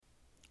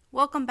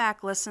Welcome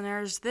back,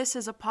 listeners. This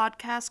is a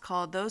podcast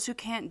called Those Who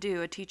Can't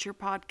Do, a teacher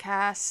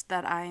podcast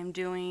that I am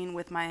doing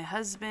with my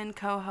husband,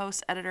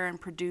 co-host, editor, and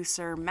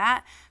producer,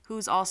 Matt,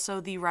 who's also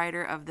the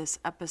writer of this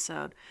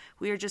episode.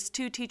 We are just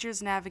two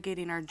teachers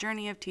navigating our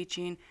journey of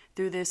teaching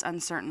through this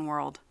uncertain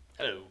world.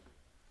 Hello.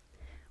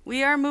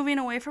 We are moving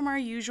away from our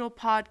usual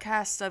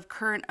podcasts of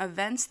current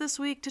events this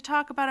week to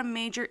talk about a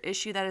major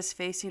issue that is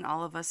facing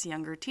all of us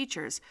younger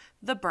teachers,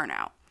 the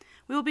burnout.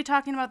 We will be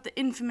talking about the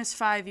infamous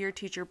 5-year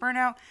teacher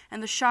burnout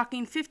and the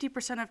shocking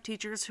 50% of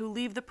teachers who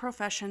leave the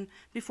profession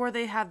before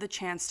they have the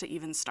chance to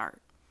even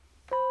start.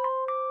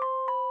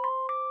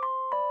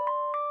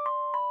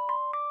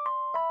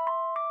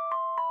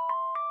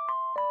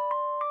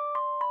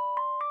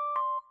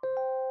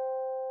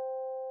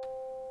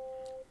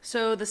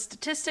 So the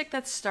statistic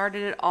that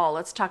started it all,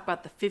 let's talk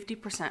about the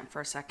 50% for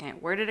a second.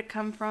 Where did it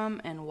come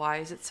from and why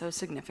is it so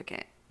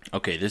significant?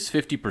 Okay, this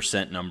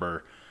 50%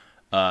 number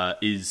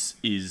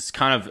is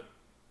kind of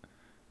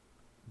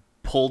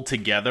pulled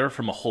together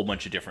from a whole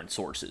bunch of different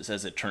sources,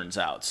 as it turns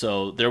out.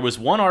 So there was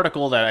one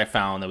article that I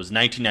found that was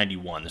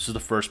 1991. This was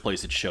the first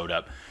place it showed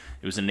up.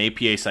 It was an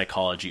APA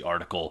psychology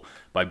article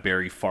by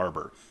Barry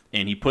Farber,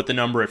 and he put the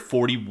number at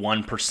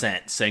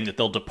 41%, saying that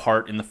they'll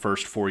depart in the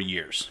first 4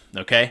 years.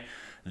 Okay,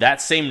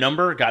 that same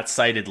number got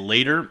cited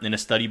later in a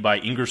study by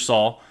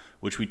Ingersoll,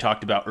 which we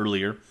talked about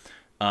earlier.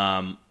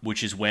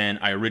 Which is when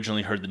I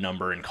originally heard the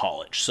number in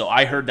college. So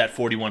I heard that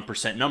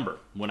 41% number.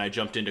 When I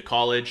jumped into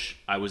college,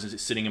 I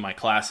was sitting in my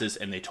classes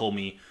and they told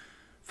me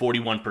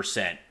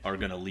 41% are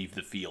going to leave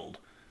the field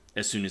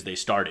as soon as they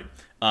started.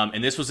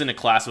 And this was in a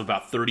class of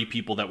about 30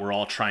 people that were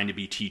all trying to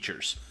be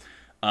teachers.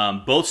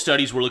 Both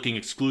studies were looking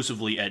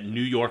exclusively at New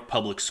York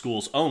public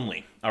schools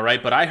only, all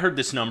right? But I heard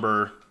this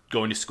number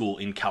going to school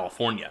in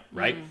California,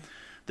 right?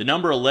 The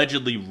number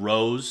allegedly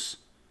rose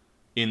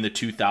in the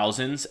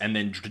 2000s and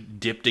then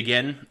dipped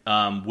again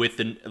with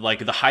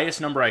the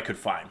highest number I could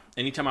find.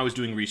 Anytime I was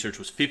doing research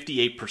was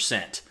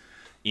 58%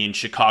 in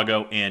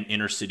Chicago and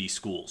inner city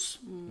schools.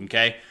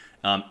 Okay,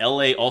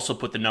 LA also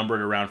put the number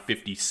at around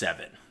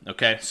 57.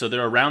 Okay, so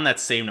they're around that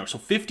same number. So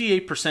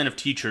 58% of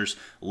teachers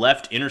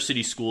left inner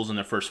city schools in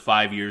their first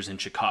 5 years in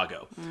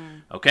Chicago.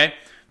 Okay,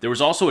 there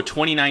was also a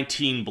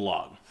 2019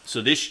 blog.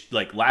 So this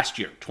last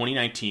year,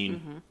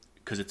 2019.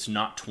 Because it's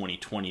not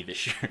 2020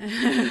 this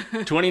year.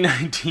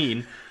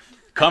 2019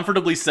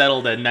 comfortably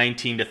settled at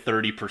 19 to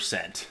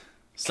 30%,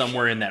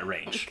 somewhere in that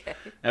range.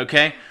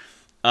 Okay?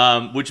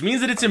 Which means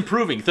that it's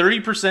improving.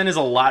 30% is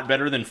a lot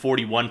better than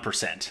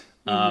 41%.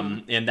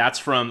 And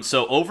that's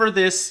so over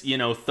this,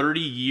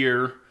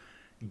 30-year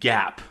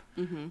gap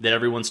that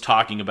everyone's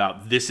talking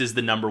about, this is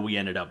the number we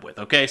ended up with.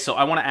 Okay? So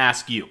I want to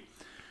ask you,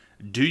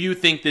 do you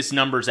think this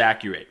number's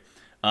accurate?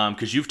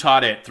 Because you've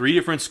taught at 3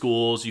 different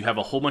schools, you have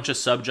a whole bunch of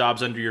sub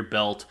jobs under your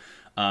belt.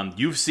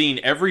 You've seen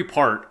every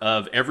part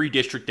of every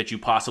district that you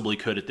possibly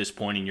could at this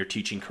point in your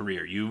teaching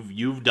career.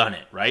 You've done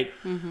it, right?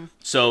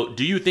 So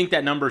do you think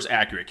that number is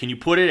accurate? Can you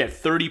put it at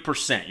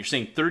 30%? You're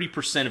saying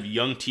 30% of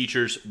young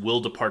teachers will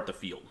depart the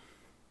field.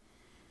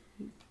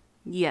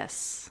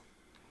 Yes,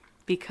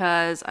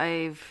 because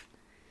I've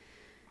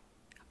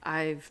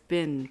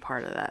been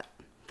part of that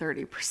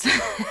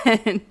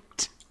 30%.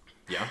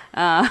 Yeah.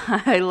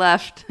 I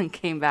left and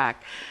came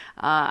back.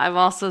 I've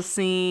also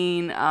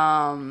seen,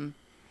 someone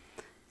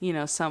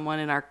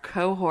in our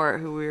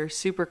cohort who we were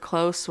super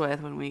close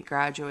with when we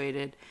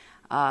graduated,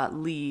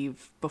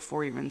 leave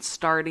before even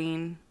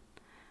starting.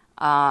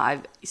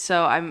 I've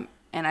seen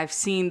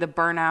the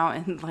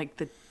burnout in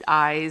the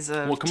eyes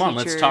of Well, come on,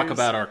 teachers. let's talk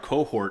about our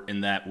cohort in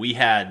that we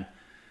had,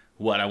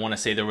 I want to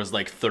say there was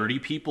 30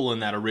 people in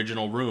that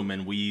original room,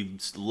 and we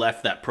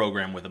left that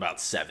program with about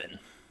 7.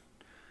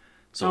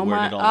 So where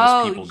did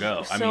all those people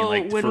go? So I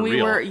mean, when for we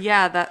real. were,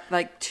 that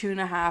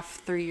 2.5,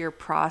 3 year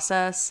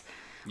process.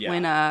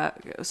 Yeah.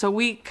 When so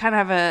we kind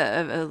of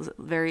have a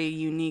very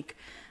unique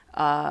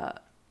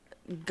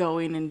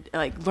going and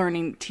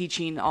learning,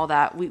 teaching, all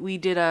that. We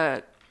did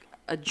a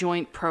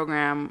joint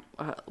program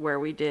where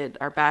we did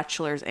our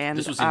bachelor's and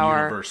this was in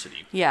our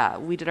university. Yeah,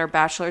 we did our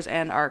bachelor's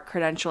and our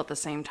credential at the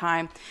same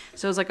time.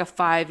 So it was a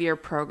 5-year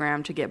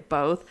program to get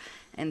both.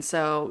 And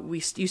so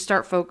you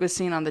start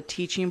focusing on the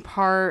teaching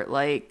part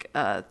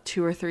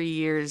 2 or 3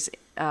 years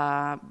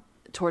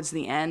towards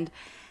the end.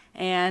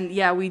 And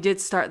yeah, we did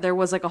start, there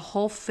was a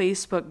whole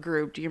Facebook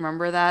group. Do you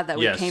remember that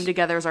we Yes. came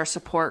together as our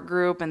support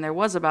group, and there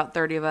was about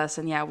 30 of us.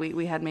 And yeah,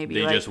 we had maybe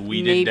They just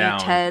weeded down.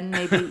 10,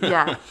 maybe,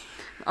 yeah,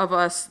 of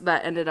us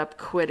that ended up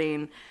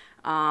quitting.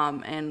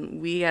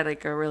 And we had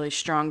a really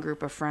strong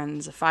group of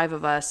friends, 5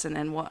 of us, and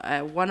then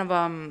one of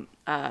them,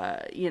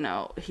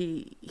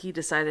 he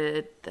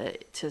decided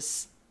to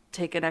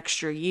take an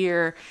extra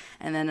year,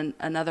 and then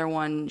another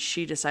one,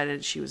 she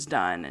decided she was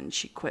done and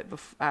she quit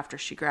after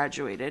she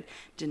graduated.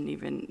 Didn't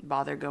even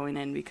bother going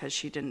in because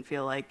she didn't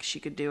feel like she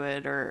could do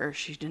it, or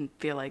she didn't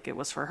feel like it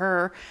was for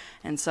her.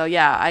 And so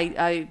yeah,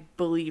 I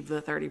believe the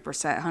 30%,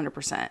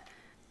 100%.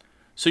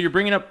 So you're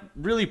bringing up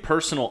really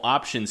personal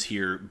options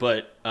here,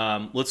 but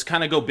let's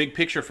kind of go big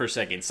picture for a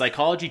second.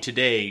 Psychology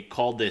Today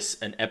called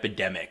this an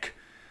epidemic.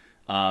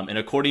 And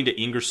according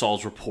to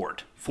Ingersoll's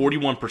report,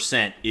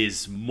 41%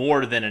 is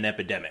more than an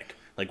epidemic.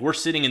 Like, we're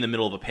sitting in the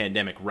middle of a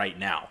pandemic right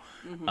now,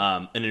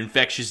 an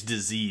infectious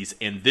disease,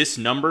 and this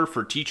number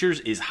for teachers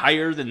is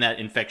higher than that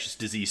infectious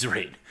disease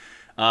rate.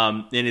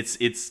 And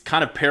it's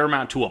kind of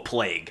paramount to a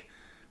plague.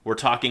 We're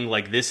talking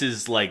like this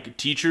is like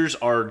teachers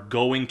are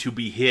going to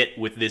be hit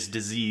with this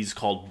disease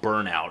called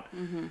burnout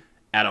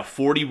at a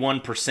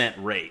 41%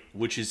 rate,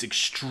 which is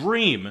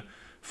extreme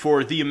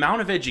for the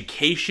amount of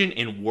education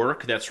and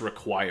work that's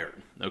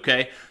required.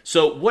 Okay,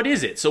 so what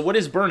is it? So what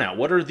is burnout?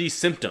 What are these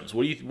symptoms?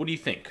 What do you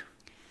think?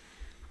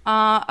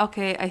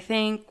 Okay, I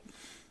think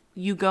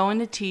you go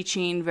into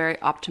teaching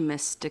very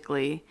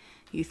optimistically.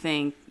 You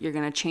think you're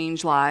going to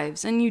change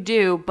lives, and you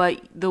do,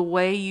 but the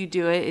way you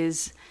do it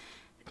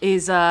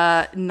is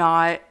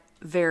not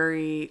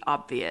very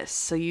obvious.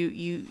 So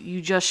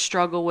you just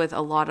struggle with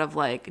a lot of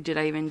like, did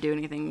I even do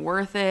anything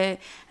worth it?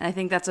 And I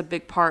think that's a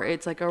big part.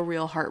 It's like a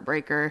real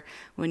heartbreaker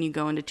when you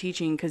go into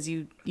teaching, because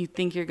you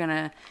think you're going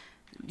to,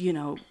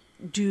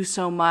 do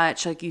so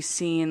much, like you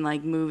see in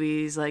like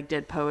movies like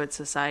Dead Poets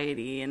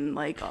Society, and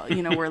like,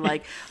 we're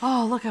like,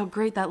 oh, look how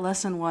great that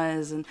lesson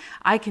was, and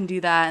I can do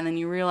that. And then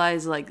you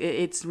realize like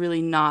it's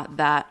really not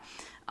that.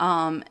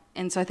 And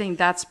so I think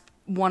that's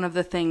one of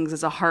the things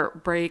as a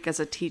heartbreak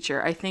as a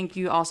teacher. I think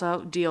you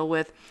also deal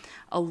with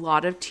a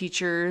lot of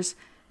teachers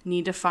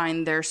need to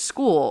find their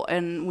school.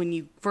 And when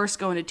you first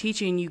go into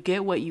teaching, you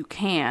get what you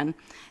can.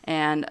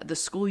 And the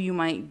school you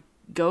might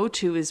go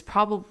to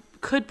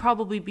could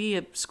probably be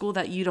a school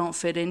that you don't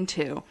fit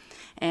into.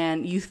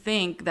 And you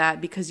think that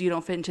because you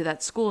don't fit into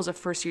that school as a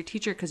first year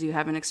teacher, because you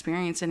haven't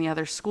experienced any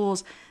other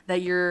schools,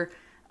 that you're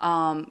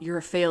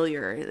a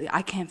failure.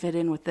 I can't fit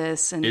in with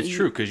this. And it's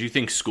true, because you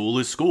think school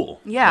is school.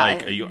 Yeah,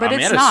 like, but I'm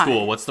it's at not. a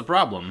school. What's the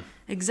problem?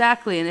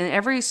 Exactly, and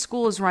every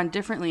school is run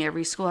differently.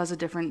 Every school has a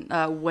different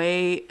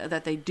way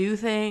that they do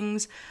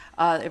things.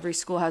 Every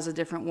school has a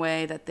different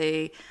way that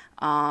they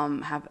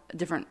have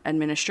different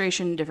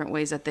administration, different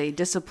ways that they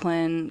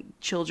discipline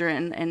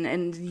children,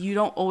 and you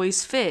don't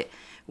always fit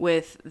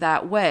with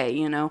that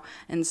way,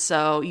 and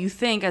so you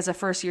think as a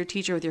first year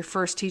teacher with your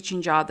first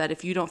teaching job that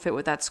if you don't fit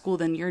with that school,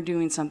 then you're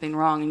doing something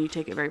wrong, and you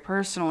take it very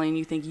personally, and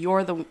you think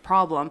you're the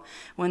problem,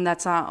 when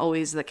that's not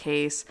always the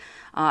case.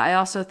 I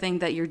also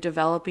think that you're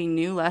developing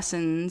new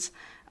lessons,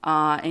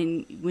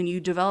 and when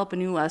you develop a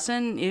new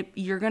lesson,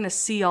 you're going to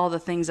see all the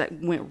things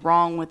that went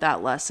wrong with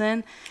that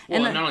lesson.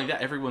 Well, and not only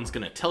that, everyone's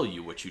going to tell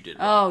you what you did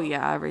wrong. Oh,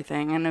 yeah,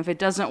 everything. And if it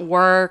doesn't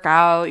work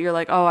out, you're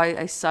like, oh,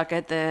 I suck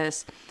at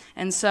this.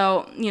 And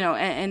so,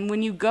 and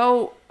when you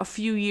go a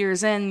few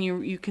years in,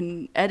 you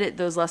can edit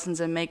those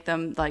lessons and make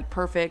them like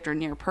perfect or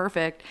near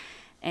perfect.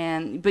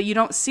 But you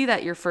don't see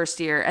that your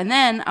first year. And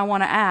then I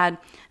want to add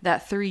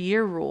that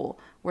 3-year rule,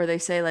 where they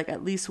say like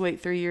at least wait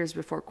 3 years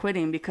before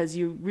quitting, because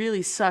you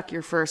really suck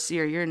your first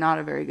year. You're not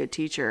a very good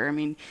teacher. I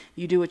mean,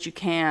 you do what you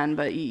can,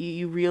 but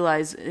you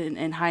realize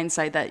in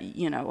hindsight that,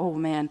 oh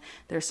man,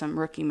 there's some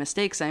rookie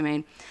mistakes I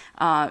made.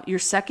 Your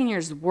second year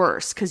is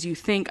worse, because you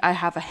think I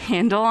have a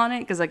handle on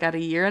it because I got a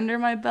year under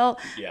my belt,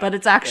 but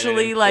it's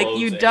actually like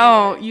you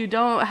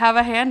don't have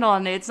a handle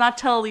on it. It's not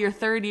till your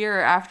third year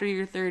or after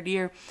your third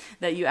year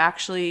that you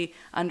actually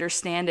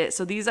understand it.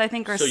 So these, I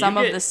think, are some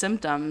of the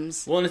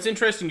symptoms. Well, and it's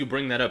interesting you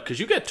bring that up, because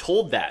you get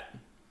told that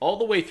all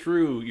the way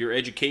through your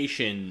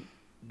education,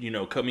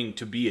 coming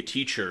to be a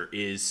teacher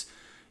is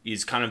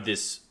kind of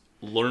this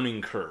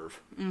learning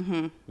curve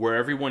where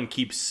everyone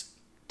keeps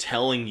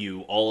telling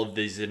you all of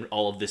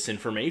this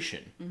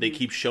information. They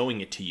keep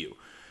showing it to you.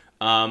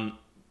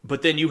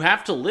 But then you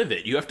have to live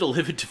it. You have to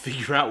live it to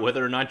figure out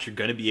whether or not you're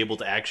going to be able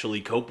to actually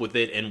cope with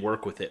it and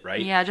work with it,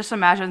 right? Yeah, just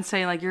imagine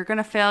saying, like, you're going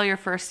to fail your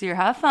first year,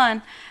 have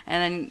fun,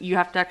 and then you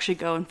have to actually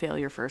go and fail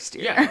your first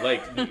year. Yeah,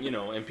 like,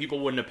 and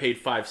people wouldn't have paid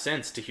 5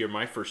 cents to hear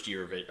my first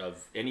year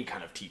of any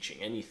kind of teaching,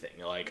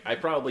 anything. Like, I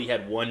probably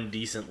had one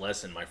decent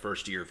lesson my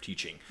first year of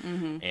teaching,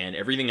 and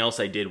everything else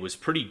I did was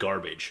pretty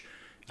garbage.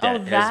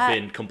 That has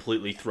been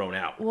completely thrown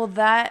out. Well,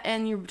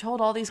 and you're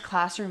told all these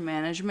classroom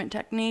management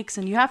techniques,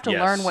 and you have to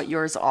learn what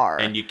yours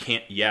are. And you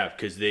can't,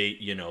 because they,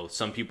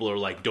 some people are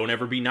like, don't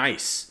ever be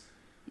nice.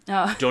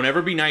 Don't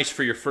ever be nice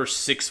for your first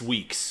 6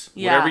 weeks.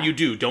 Yeah. Whatever you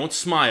do, don't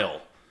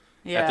smile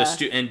at the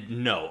student.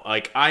 And no,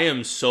 like, I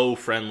am so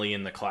friendly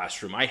in the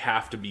classroom. I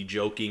have to be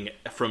joking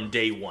from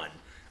day one.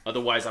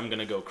 Otherwise, I'm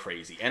gonna go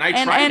crazy. And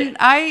I tried it.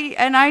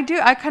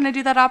 I kind of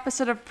do that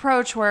opposite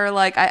approach where,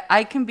 like,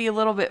 I can be a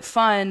little bit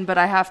fun, but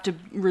I have to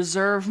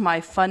reserve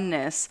my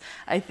funness,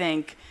 I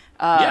think,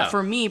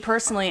 for me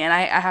personally, and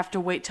I have to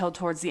wait till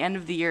towards the end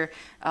of the year.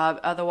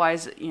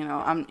 Otherwise,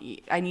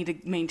 I need to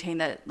maintain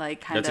that,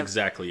 like, That's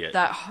exactly it.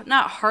 That,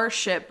 not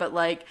harship, but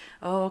like,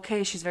 oh,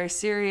 okay, she's very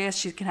serious.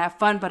 She can have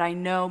fun, but I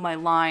know my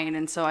line,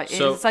 and so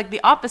it's like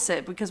the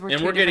opposite, because we're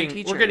different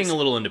teachers. We're getting a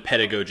little into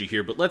pedagogy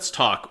here, but let's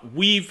talk.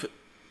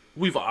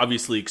 We've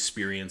obviously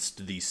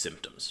experienced these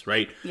symptoms,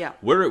 right? Yeah.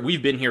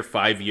 We've been here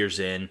 5 years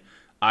in.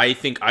 I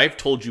think I've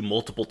told you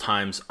multiple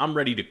times, I'm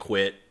ready to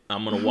quit.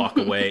 I'm going to walk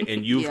away.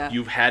 And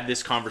you've had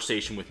this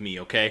conversation with me,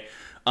 okay?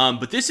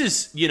 But this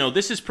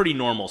is pretty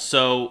normal.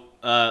 So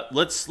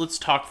let's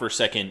talk for a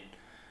second,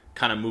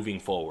 kind of moving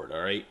forward.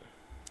 All right.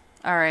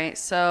 All right.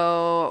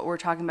 So we're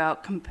talking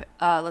about.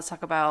 Let's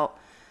talk about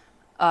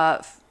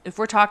if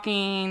we're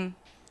talking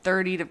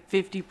 30 to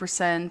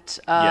 50%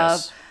 of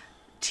Yes.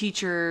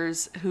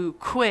 teachers who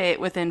quit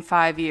within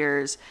 5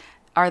 years.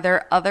 Are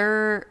there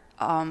other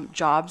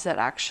jobs that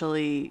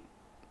actually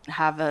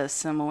have a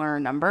similar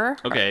number?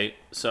 Okay.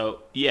 So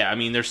yeah, I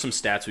mean, there's some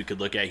stats we could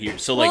look at here.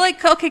 So Well,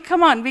 okay,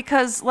 come on,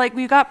 because like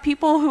we've got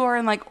people who are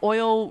in like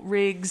oil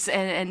rigs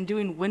and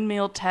doing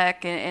windmill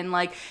tech and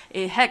like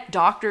heck,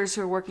 doctors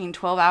who are working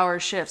 12-hour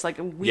shifts. Like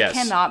we Yes.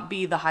 cannot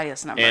be the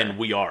highest number. and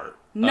we are.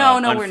 No,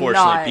 we're unfortunately,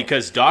 not.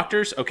 because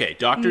doctors No.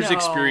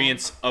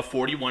 experience a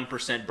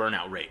 41%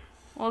 burnout rate.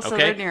 Well, so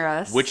Okay, they're near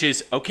us. which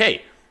is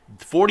okay.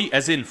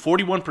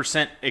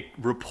 41%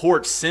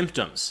 report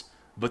symptoms,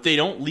 but they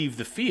don't leave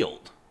the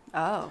field.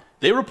 Oh.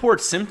 They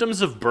report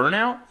symptoms of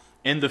burnout,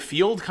 and the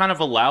field kind of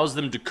allows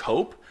them to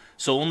cope.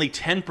 So only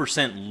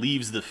 10%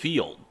 leaves the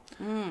field.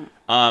 And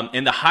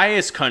the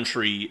highest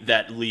country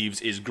that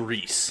leaves is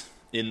Greece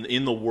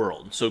in the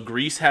world. So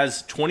Greece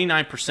has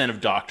 29% of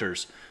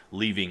doctors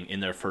leaving in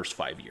their first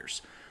 5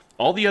 years.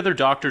 All the other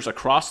doctors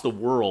across the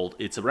world,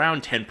 it's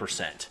around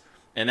 10%.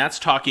 And that's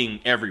talking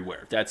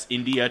everywhere. That's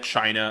India,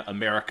 China,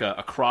 America,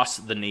 across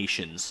the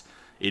nations.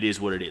 It is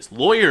what it is.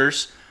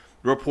 Lawyers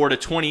report a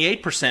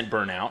 28%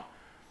 burnout,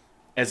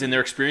 as in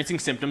they're experiencing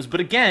symptoms, but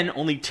again,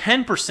 only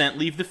 10%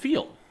 leave the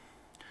field.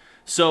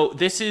 So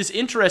this is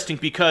interesting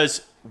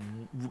because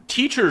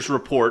teachers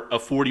report a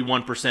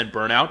 41%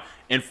 burnout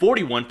and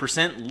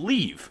 41%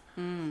 leave,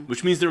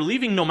 which means they're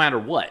leaving no matter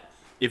what.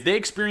 If they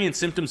experience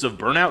symptoms of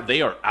burnout,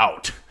 they are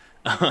out.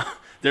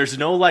 There's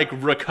no like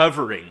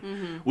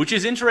recovering, which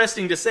is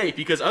interesting to say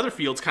because other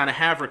fields kind of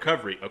have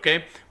recovery,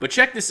 okay? But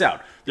check this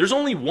out. There's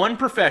only one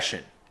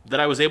profession that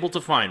I was able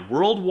to find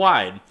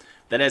worldwide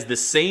that has the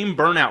same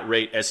burnout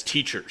rate as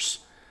teachers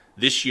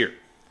this year.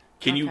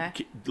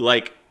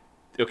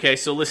 Okay,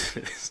 so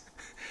listen to this.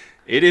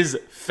 It is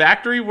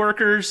factory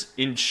workers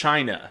in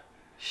China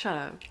Shut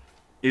up.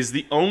 is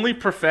the only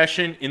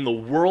profession in the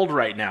world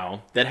right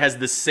now that has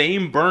the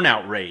same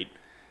burnout rate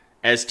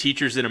as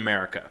teachers in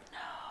America.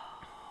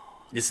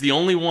 It's the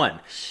only one.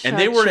 And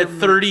they were at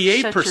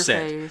 38%.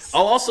 face.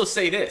 I'll also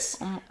say this.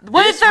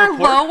 What This is their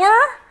report- lower?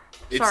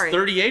 It's Sorry.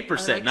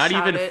 38%, not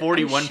even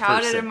 41%. I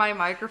shouted in my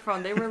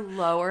microphone. They were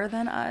lower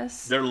than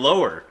us. They're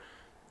lower.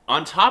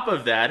 On top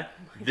of that,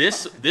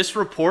 this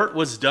report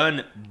was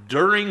done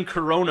during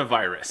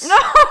coronavirus.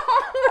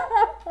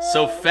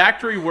 So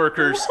factory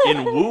workers in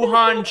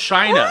Wuhan,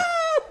 China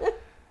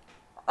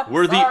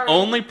were the sorry.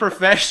 only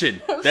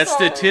profession that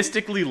sorry.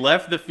 statistically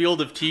left the field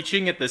of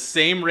teaching at the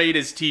same rate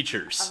as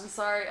teachers. I'm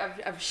sorry.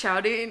 I'm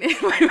shouting in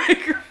my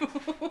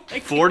microphone. I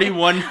can't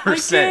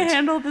 41%.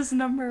 handle this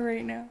number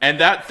right now. And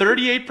that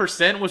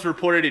 38% was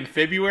reported in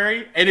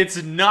February, and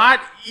it's not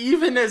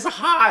even as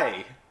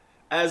high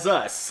as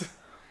us.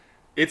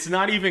 It's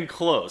not even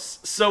close.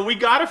 So we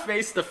gotta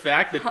face the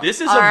fact that this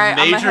is All right, a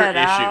major I'ma head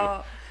issue.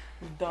 out.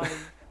 I'm done.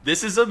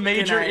 This is a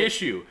major night.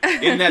 issue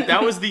in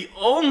that was the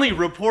only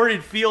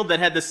reported field that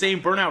had the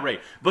same burnout rate.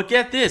 But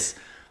get this,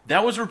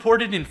 that was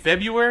reported in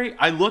February.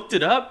 I looked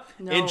it up,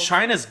 No. and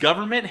China's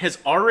government has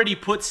already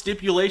put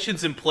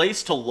stipulations in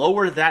place to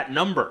lower that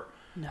number.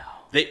 No.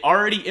 They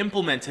already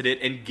implemented it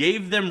and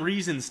gave them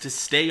reasons to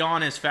stay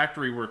on as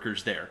factory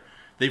workers there.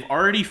 They've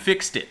already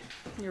fixed it.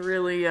 You're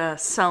really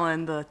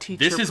selling the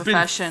teacher This has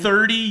profession. been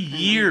 30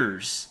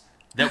 years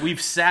that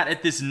we've sat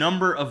at this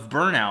number of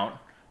burnout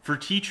for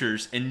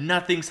teachers and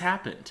nothing's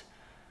happened.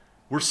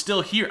 We're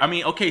still here. I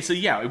mean, okay, so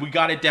yeah, we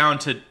got it down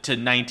to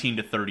 19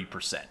 to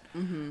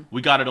 30%.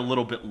 We got it a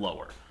little bit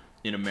lower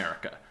in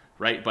America,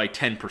 right? By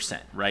 10%,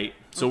 right?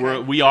 So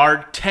Okay. we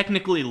are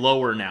technically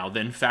lower now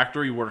than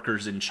factory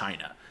workers in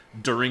China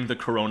during the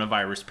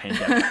coronavirus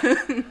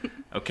pandemic.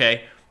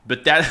 Okay?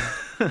 But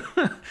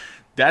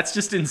that's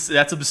just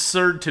that's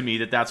absurd to me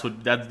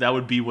that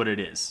would be what it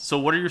is. So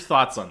what are your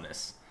thoughts on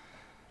this?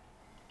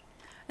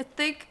 I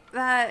think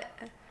that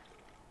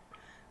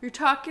you're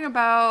talking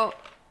about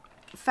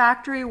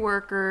factory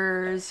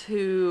workers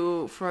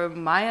who,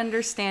 from my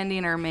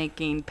understanding, are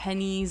making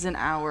pennies an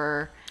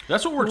hour.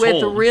 That's what we're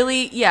With told.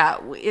 really,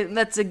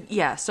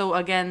 yeah. So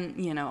again,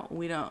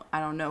 I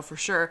don't know for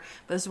sure,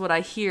 but this is what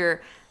I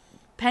hear.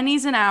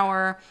 Pennies an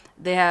hour.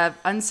 They have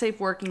unsafe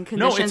working No,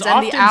 conditions, it's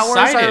and the often hours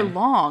are cited.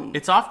 long.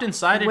 It's often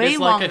cited Way as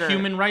like longer. a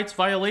human rights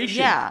violation.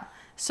 Yeah.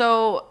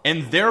 So,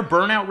 And their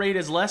burnout rate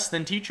is less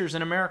than teachers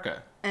in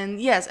America. and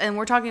yes, and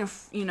we're talking,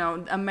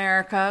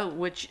 America,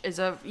 which is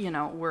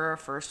we're a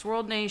first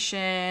world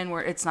nation,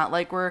 where it's not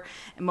like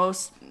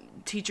most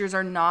teachers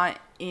are not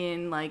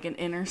in like an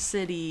inner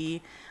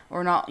city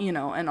or not,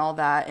 and all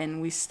that.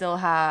 And we still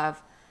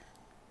have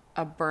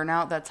a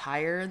burnout that's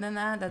higher than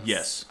that. That's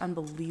Yes.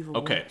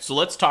 unbelievable. Okay, so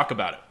let's talk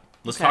about it.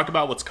 Let's Okay. talk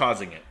about what's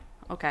causing it.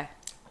 Okay.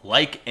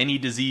 Like any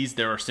disease,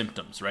 there are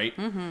symptoms, right?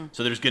 Mm-hmm.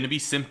 So there's going to be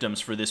symptoms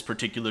for this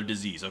particular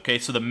disease, okay?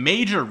 So the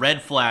major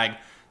red flag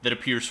that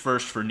appears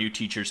first for new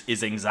teachers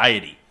is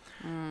anxiety.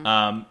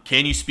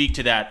 Can you speak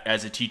to that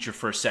as a teacher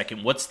for a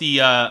second? What is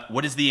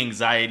the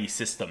anxiety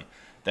system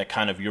that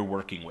kind of you're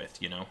working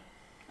with, you know?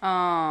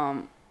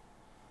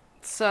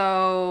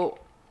 So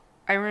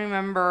I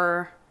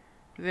remember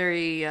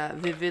very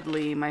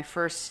vividly my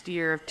first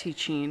year of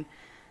teaching,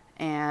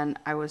 and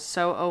I was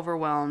so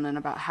overwhelmed, and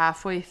about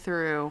halfway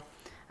through,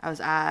 I was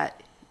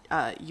at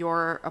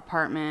your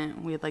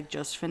apartment. We had like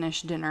just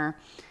finished dinner,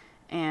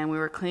 and we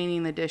were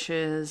cleaning the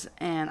dishes,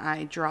 and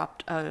I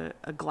dropped a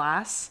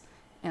glass,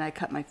 and I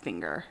cut my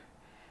finger.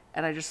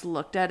 And I just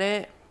looked at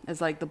it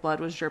as like the blood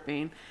was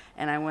dripping,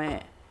 and I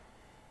went,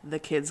 the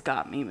kids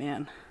got me,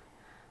 man.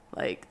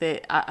 Like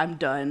I'm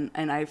done.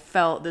 And I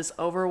felt this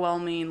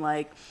overwhelming,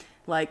 like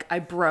I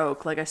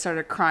broke, like I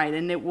started crying,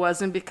 and it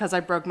wasn't because I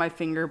broke my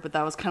finger, but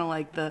that was kind of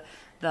like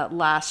that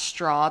last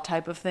straw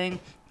type of thing.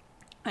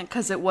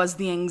 Because it was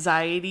the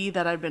anxiety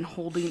that I'd been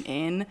holding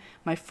in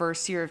my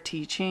first year of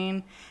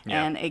teaching,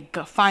 and it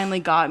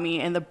finally got me.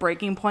 And the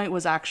breaking point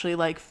was actually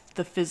like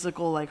the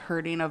physical, like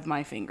hurting of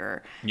my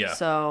finger. Yeah.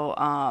 So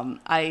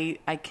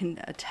I can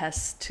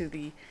attest to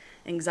the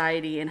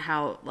anxiety and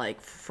how,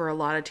 like, for a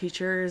lot of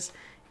teachers,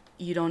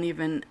 you don't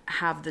even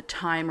have the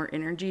time or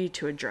energy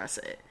to address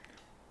it.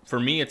 For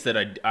me, it's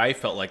that I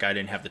felt like I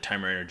didn't have the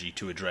time or energy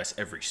to address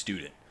every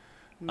student.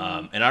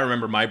 And I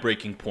remember my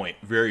breaking point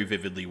very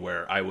vividly,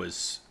 where I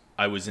was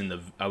in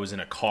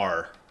a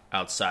car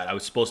outside. I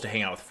was supposed to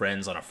hang out with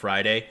friends on a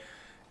Friday,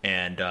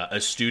 and a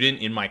student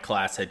in my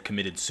class had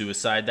committed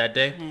suicide that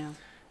day. Yeah.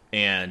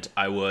 And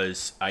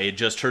I had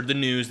just heard the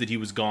news that he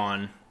was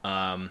gone,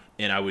 and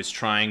I was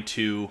trying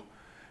to,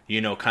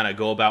 kind of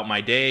go about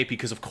my day,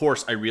 because of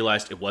course I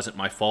realized it wasn't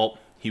my fault.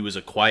 He was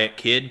a quiet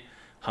kid,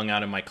 hung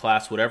out in my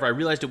class, whatever. I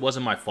realized it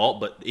wasn't my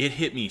fault, but it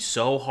hit me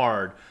so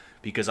hard,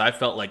 because I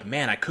felt like,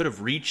 man, I could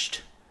have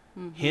reached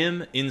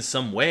him in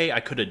some way. I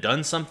could have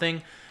done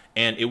something.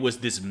 And it was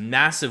this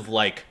massive,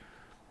 like,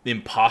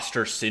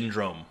 imposter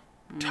syndrome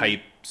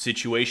type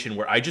situation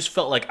where I just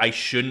felt like I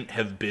shouldn't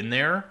have been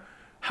there.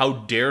 How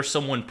dare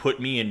someone put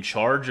me in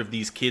charge of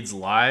these kids'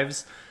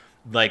 lives,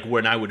 like,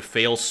 when I would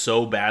fail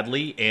so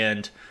badly.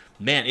 And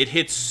man, it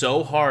hits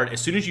so hard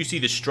as soon as you see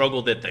the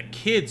struggle that the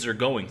kids are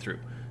going through,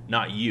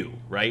 not you,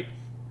 right?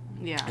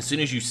 Yeah. As soon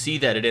as you see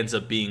that, it ends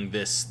up being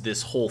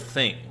this whole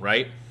thing,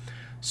 right?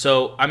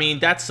 So, I mean,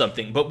 that's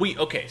something. But we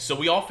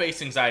all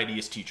face anxiety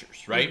as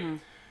teachers, right?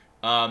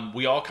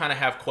 We all kind of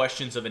have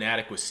questions of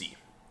inadequacy.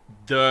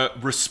 The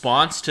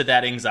response to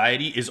that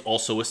anxiety is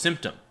also a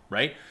symptom,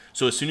 right?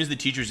 So as soon as the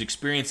teachers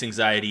experience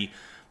anxiety,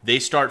 they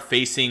start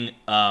facing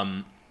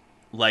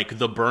like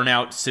the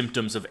burnout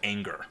symptoms of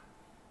anger.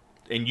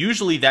 And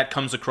usually that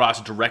comes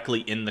across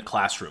directly in the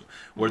classroom,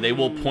 where they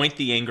will point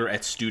the anger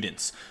at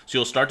students. So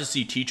you'll start to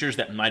see teachers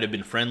that might have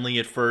been friendly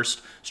at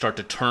first start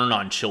to turn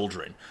on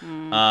children.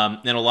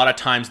 And a lot of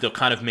times they'll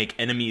kind of make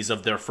enemies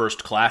of their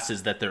first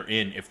classes that they're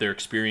in if they're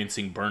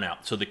experiencing burnout.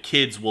 So the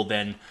kids will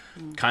then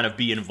kind of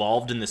be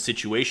involved in the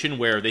situation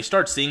where they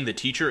start seeing the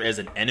teacher as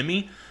an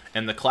enemy,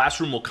 and the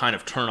classroom will kind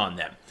of turn on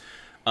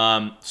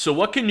them. So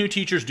what can new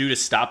teachers do to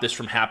stop this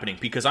from happening?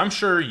 Because I'm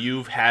sure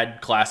you've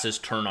had classes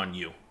turn on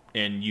you.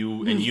 And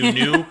you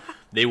knew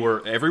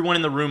everyone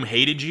in the room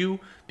hated you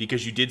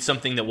because you did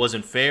something that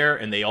wasn't fair,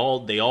 and they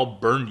all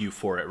burned you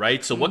for it,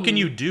 right? So what can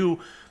you do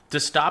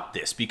to stop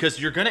this? Because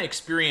you're going to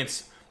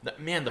experience,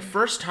 the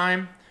first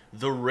time,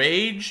 the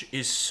rage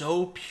is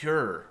so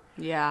pure.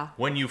 Yeah.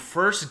 When you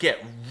first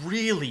get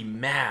really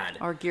mad,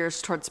 Or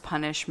gears towards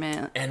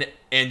punishment. and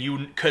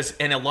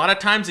a lot of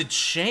times it's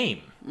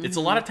shame. It's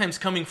a lot of times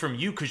coming from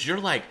you, because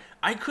you're like,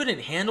 I couldn't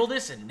handle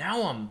this, and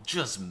now I'm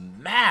just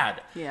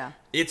mad. Yeah.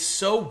 It's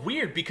so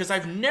weird, because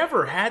I've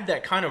never had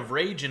that kind of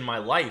rage in my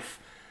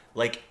life,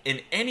 like in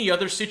any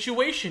other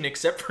situation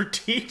except for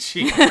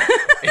teaching.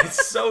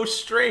 It's so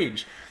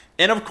strange.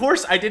 And of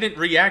course, I didn't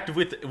react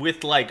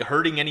with like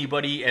hurting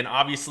anybody, and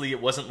obviously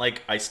it wasn't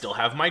like I still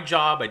have my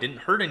job. I didn't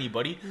hurt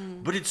anybody,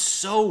 but it's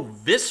so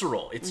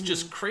visceral. It's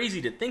just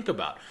crazy to think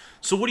about.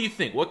 So what do you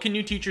think? What can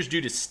new teachers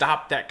do to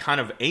stop that kind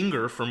of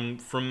anger from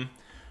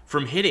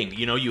hitting?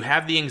 You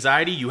have the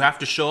anxiety, you have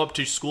to show up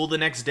to school the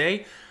next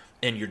day,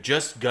 and you're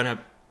just gonna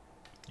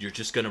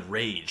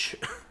rage.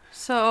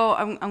 So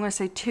I'm going to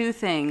say two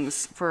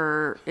things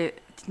for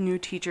new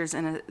teachers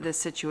in this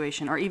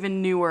situation, or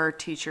even newer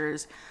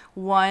teachers.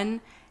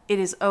 One, it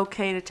is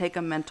okay to take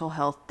a mental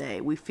health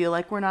day. We feel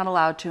like we're not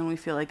allowed to, and we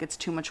feel like it's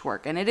too much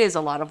work. And it is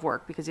a lot of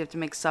work because you have to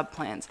make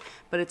sub-plans.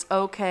 But it's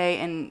okay,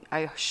 and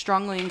I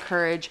strongly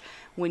encourage,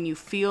 when you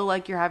feel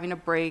like you're having a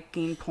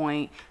breaking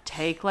point,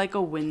 take like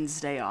a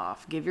Wednesday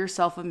off. Give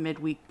yourself a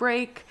midweek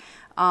break,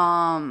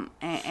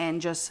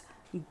 and just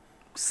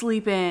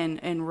sleep in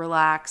and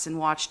relax and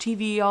watch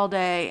TV all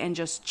day and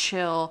just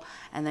chill,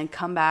 and then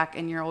come back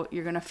and you're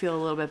going to feel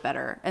a little bit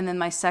better. And then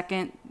my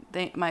second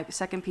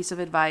piece of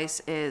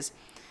advice is,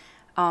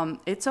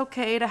 it's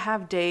okay to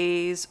have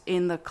days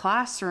in the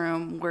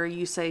classroom where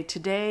you say,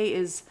 today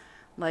is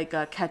like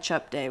a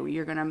catch-up day where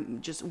you're gonna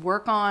just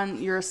work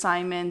on your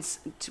assignments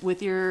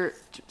with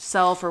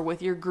yourself or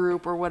with your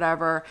group or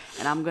whatever,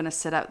 and I'm gonna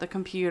sit at the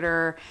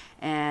computer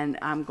and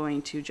I'm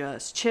going to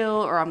just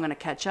chill, or I'm gonna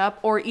catch up,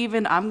 or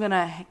even I'm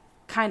gonna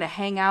kind of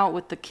hang out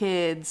with the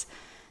kids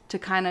to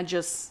kind of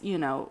just,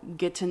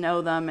 get to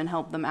know them and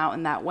help them out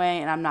in that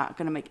way, and I'm not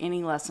going to make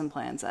any lesson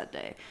plans that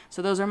day.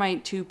 So those are my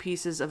 2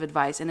 pieces of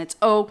advice, and it's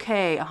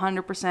okay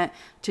 100%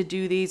 to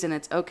do these, and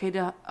it's okay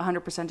to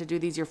 100% to do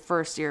these your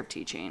first year of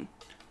teaching.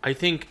 I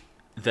think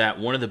that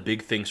one of the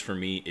big things for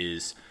me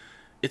is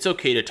it's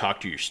okay to talk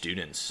to your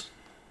students.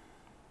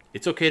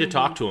 It's okay to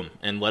talk to them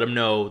and let them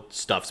know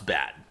stuff's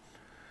bad.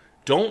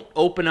 Don't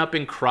open up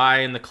and cry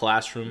in the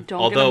classroom.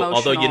 Don't get emotional.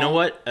 Although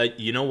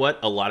you know what,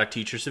 a lot of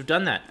teachers have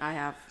done that. I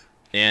have.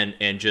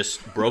 And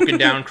just broken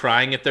down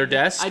crying at their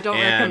desk. I don't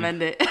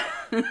recommend it.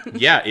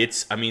 Yeah,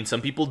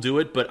 some people do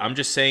it, but I'm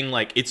just saying,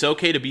 like, it's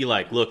okay to be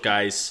like, look,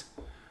 guys,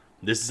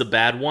 this is a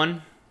bad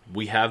one.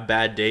 We have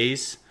bad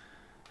days.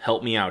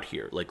 Help me out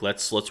here. Like,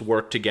 let's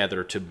work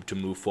together to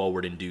move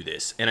forward and do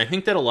this. And I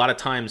think that a lot of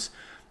times,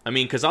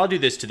 because I'll do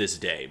this to this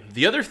day.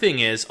 The other thing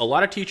is, a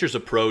lot of teachers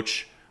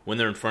approach when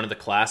they're in front of the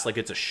class like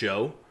it's a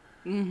show.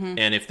 Mm-hmm.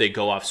 And if they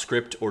go off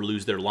script or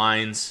lose their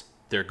lines,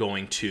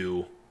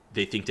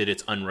 they think that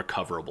it's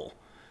unrecoverable,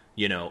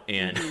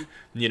 and,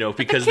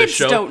 because the kids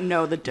show don't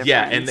know the difference.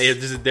 Yeah, and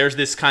there's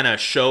this kind of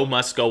show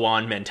must go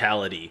on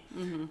mentality.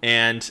 Mm-hmm.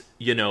 And,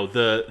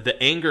 the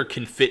anger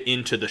can fit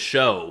into the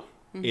show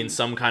in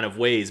some kind of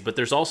ways, but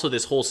there's also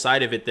this whole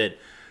side of it that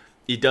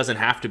it doesn't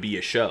have to be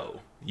a show.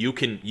 You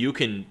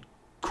can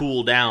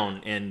cool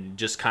down and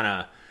just kind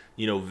of,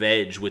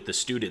 veg with the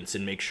students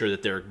and make sure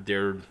that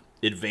they're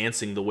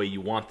advancing the way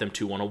you want them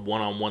to on a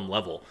one-on-one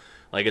level.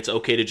 Like, it's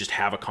okay to just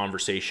have a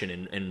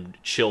conversation and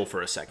chill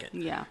for a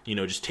second. Yeah.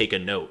 Just take a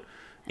note.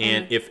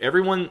 And if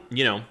everyone,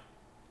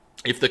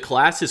 if the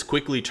class is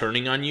quickly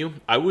turning on you,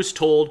 I was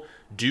told,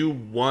 do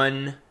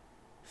one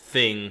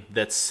thing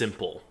that's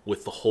simple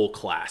with the whole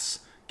class.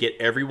 Get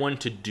everyone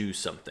to do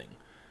something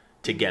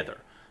together.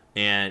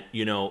 And,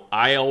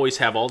 I always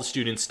have all the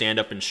students stand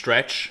up and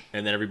stretch,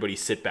 and then everybody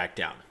sit back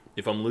down.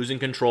 If I'm losing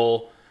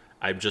control,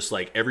 I'm just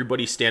like,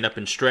 everybody stand up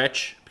and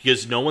stretch,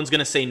 because no one's going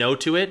to say no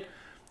to it.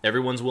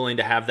 Everyone's willing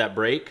to have that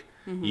break.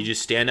 Mm-hmm. You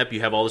just stand up,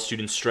 you have all the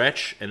students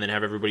stretch, and then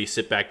have everybody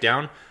sit back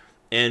down.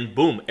 And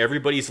boom,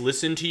 everybody's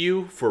listened to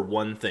you for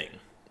one thing.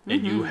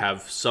 And you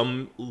have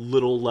some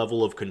little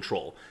level of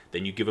control.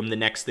 Then you give them the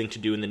next thing to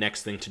do and the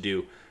next thing to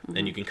do.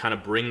 And you can kind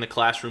of bring the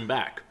classroom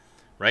back,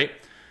 right?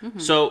 Mm-hmm.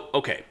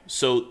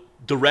 So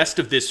the rest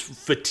of this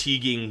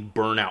fatiguing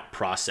burnout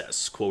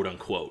process, quote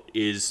unquote,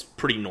 is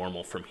pretty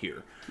normal from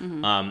here.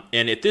 Mm-hmm.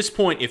 And at this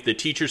point, if the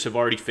teachers have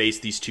already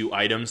faced these 2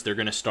 items, they're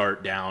going to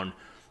start down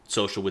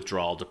social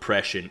withdrawal,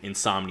 depression,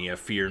 insomnia,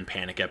 fear and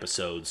panic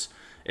episodes,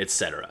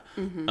 etc.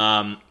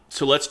 Mm-hmm.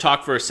 So let's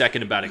talk for a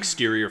second about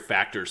exterior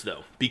factors,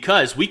 though,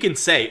 because we can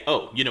say,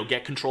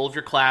 get control of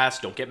your class,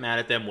 don't get mad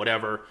at them,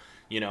 whatever,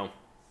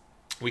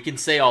 we can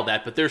say all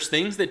that, but there's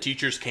things that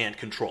teachers can't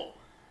control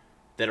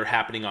that are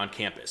happening on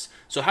campus.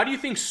 So how do you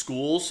think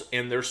schools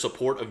and their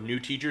support of new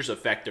teachers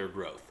affect their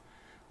growth?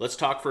 Let's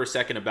talk for a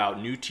second about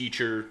new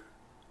teacher.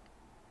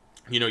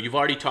 You've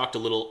already talked a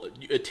little,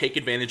 take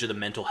advantage of the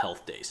mental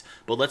health days.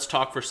 But let's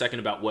talk for a second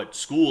about what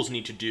schools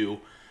need to do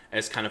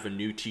as kind of a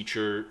new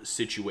teacher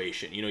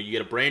situation. You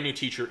get a brand new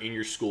teacher in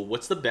your school.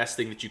 What's the best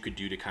thing that you could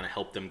do to kind of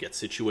help them get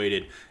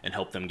situated and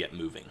help them get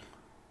moving?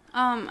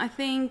 I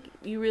think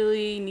you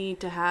really need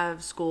to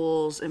have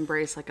schools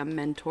embrace like a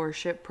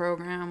mentorship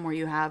program where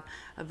you have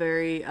a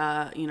very,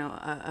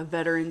 a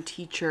veteran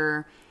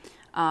teacher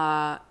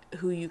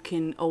who you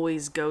can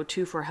always go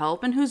to for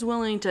help and who's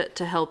willing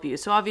to help you.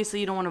 So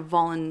obviously you don't want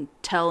to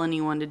tell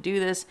anyone to do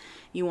this.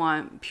 You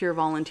want pure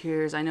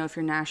volunteers. I know if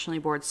you're nationally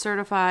board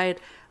certified,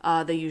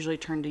 they usually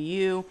turn to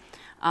you.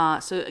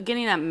 So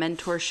getting that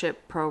mentorship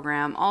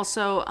program.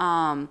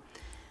 Also,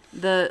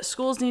 the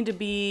schools need to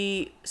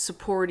be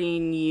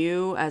supporting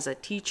you as a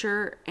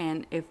teacher,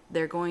 and if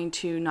they're going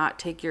to not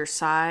take your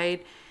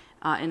side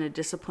in a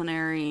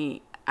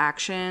disciplinary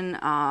action,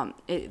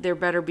 there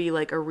better be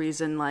like a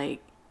reason,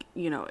 like,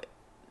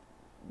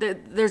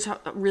 there's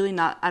really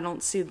not, I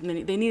don't see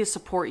many, they need to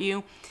support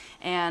you.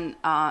 And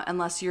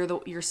unless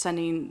you're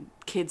sending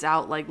kids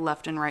out like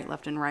left and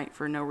right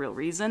for no real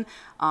reason.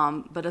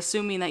 But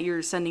assuming that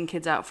you're sending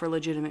kids out for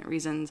legitimate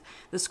reasons,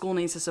 the school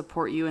needs to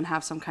support you and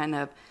have some kind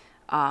of,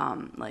 I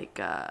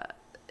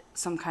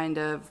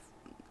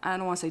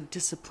don't want to say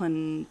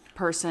disciplined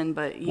person,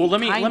 but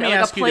let me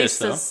ask you this,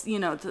 though.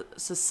 To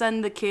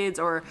send the kids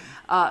or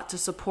to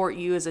support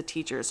you as a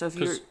teacher. So if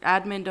your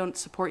admin don't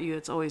support you,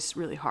 it's always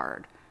really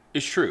hard.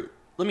 It's true.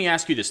 Let me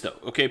ask you this, though,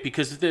 okay?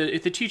 Because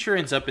if the teacher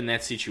ends up in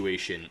that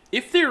situation,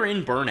 if they're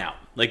in burnout,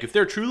 like if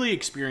they're truly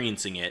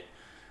experiencing it,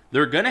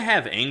 they're going to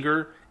have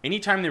anger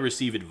anytime they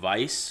receive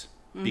advice,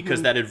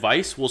 because that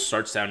advice will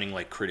start sounding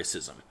like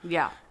criticism.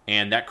 Yeah.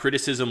 And that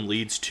criticism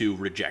leads to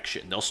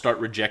rejection. They'll start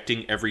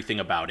rejecting everything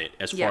about it.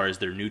 As far as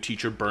their new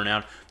teacher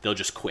burnout, they'll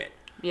just quit.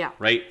 Yeah.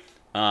 Right?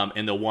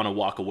 and they'll want to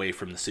walk away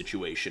from the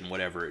situation,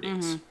 whatever it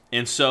is.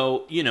 And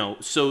so,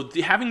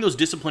 having those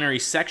disciplinary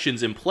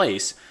sections in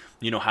place,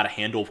 how to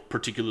handle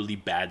particularly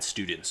bad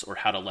students, or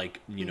how to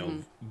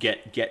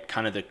get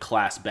kind of the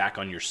class back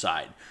on your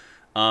side.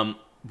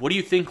 What do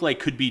you think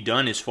could be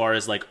done as far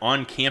as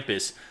on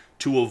campus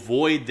to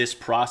avoid this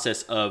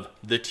process of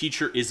the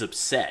teacher is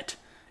upset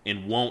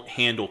and won't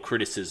handle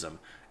criticism,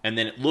 and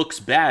then it looks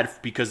bad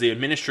because the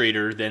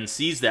administrator then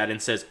sees that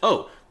and says,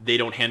 oh, they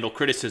don't handle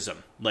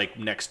criticism.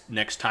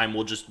 Next time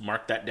we'll just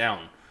mark that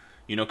down,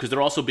 because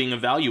they're also being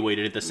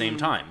evaluated at the same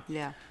time.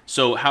 Yeah.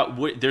 So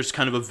there's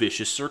kind of a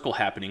vicious circle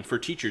happening for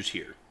teachers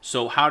here.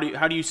 So how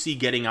do you see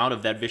getting out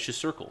of that vicious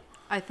circle?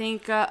 I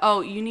think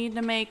you need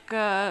to make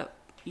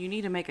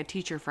a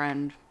teacher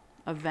friend,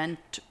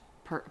 event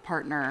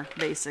partner,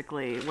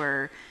 basically,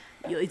 where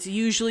it's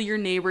usually your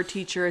neighbor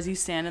teacher as you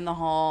stand in the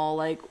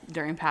hall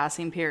during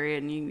passing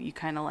period, and you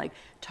kind of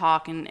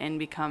talk and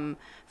become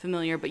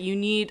familiar. But you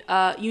need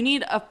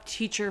a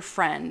teacher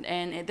friend,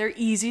 and they're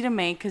easy to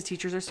make because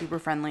teachers are super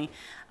friendly,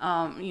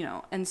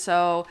 and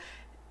so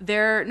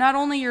they're not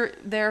only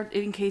there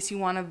in case you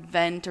want to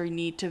vent or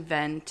need to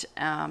vent,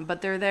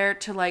 but they're there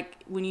to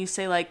when you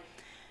say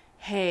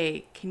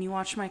hey, can you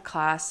watch my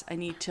class? I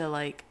need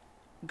to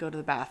go to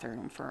the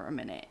bathroom for a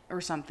minute or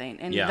something.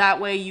 And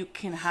that way you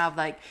can have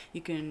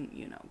you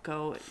can,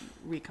 go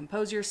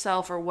recompose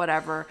yourself or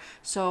whatever.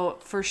 So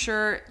for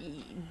sure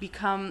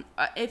become,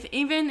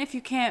 even if you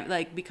can't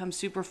become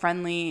super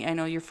friendly, I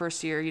know your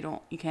first year,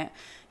 you can't,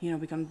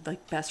 become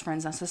best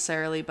friends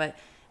necessarily, but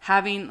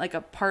having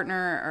a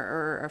partner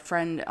or a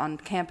friend on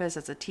campus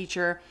that's a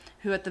teacher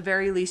who at the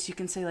very least you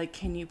can say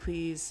can you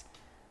please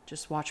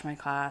just watch my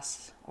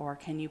class, or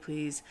can you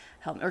please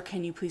help me, or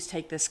can you please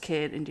take this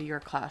kid into your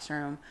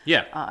classroom?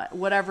 Yeah.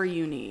 Whatever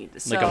you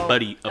need. So a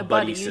buddy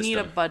system. You need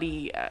a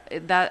buddy.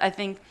 That I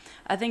think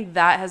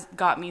that has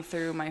got me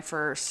through my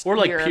first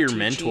or year peer of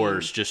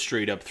mentors just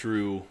straight up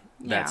through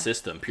that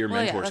system. Peer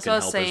mentors that's can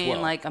what help I was saying, as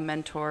well. A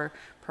mentor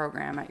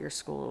program at your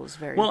school is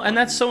very well, important. and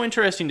that's so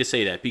interesting to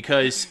say that,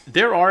 because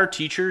there are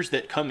teachers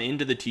that come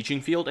into the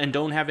teaching field and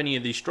don't have any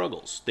of these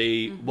struggles.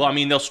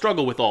 They'll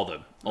struggle with all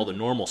the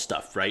normal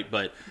stuff, right?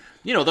 But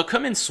they'll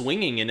come in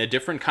swinging in a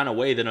different kind of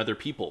way than other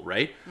people,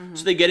 right?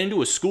 So they get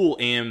into a school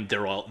and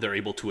they're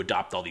able to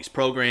adopt all these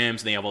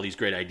programs, and they have all these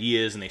great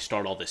ideas, and they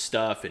start all this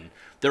stuff. And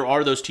there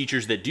are those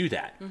teachers that do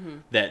that,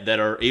 that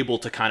are able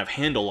to kind of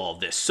handle all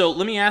this. So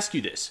let me ask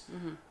you this: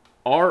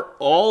 are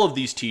all of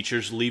these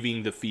teachers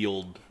leaving the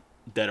field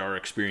that are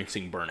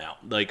experiencing burnout?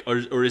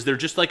 Or is there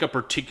just a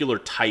particular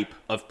type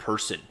of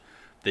person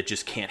that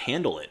just can't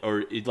handle it?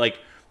 Or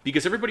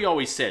because everybody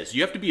always says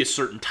you have to be a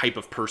certain type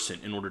of person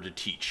in order to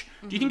teach.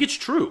 Do you think it's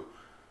true?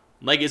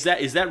 Is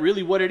that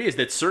really what it is?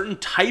 That certain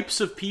types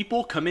of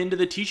people come into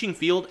the teaching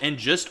field and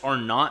just are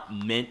not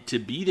meant to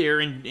be there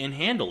and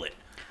handle it?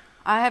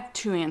 I have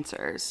two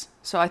answers.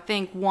 So I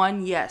think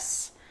one,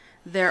 yes,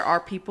 there are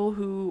people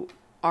who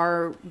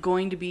are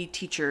going to be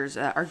teachers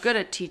that are good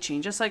at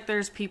teaching, just like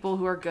there's people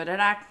who are good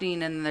at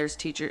acting, and there's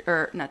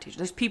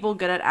there's people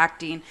good at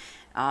acting.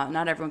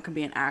 Not everyone can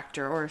be an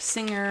actor or a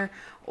singer,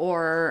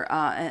 or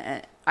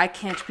I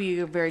can't be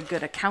a very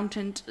good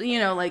accountant,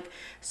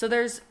 so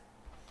there's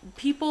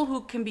people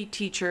who can be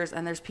teachers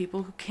and there's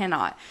people who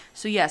cannot.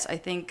 So yes, I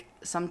think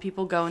some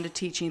people go into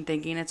teaching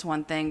thinking it's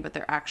one thing, but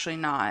they're actually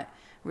not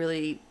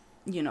really,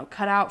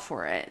 cut out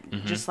for it.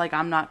 Just like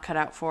I'm not cut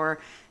out for,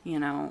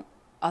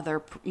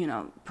 other,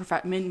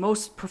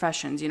 most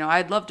professions.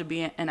 I'd love to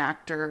be an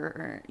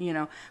actor,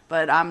 or,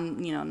 but I'm,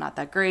 not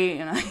that great,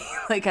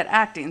 at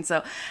acting.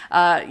 So,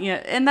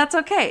 and that's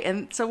okay.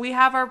 And so we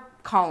have our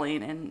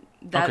calling, and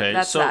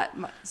that's that.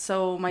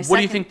 So what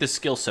do you think the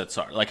skill sets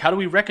are? How do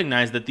we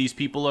recognize that these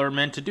people are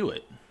meant to do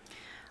it?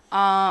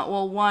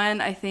 Well,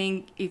 one, I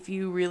think if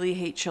you really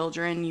hate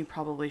children, you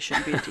probably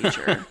shouldn't be a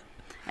teacher.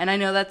 And I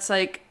know that's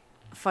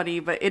funny,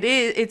 but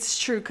it's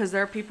true, because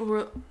there are people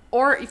who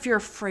or if you're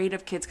afraid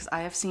of kids, because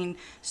I have seen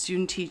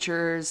student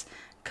teachers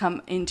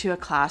come into a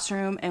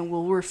classroom and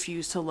will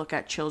refuse to look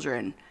at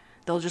children.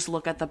 They'll just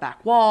look at the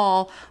back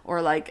wall,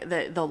 or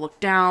they'll look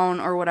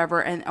down or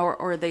whatever, and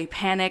or they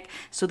panic,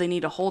 so they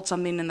need to hold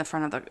something in the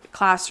front of the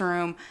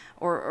classroom,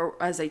 or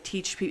as they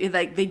teach people,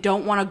 they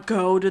don't want to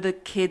go to the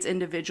kids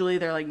individually.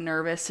 They're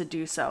nervous to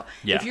do so.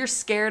 Yeah. If you're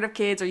scared of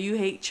kids or you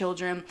hate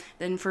children,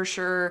 then for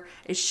sure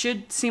it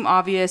should seem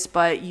obvious,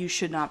 but you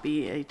should not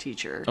be a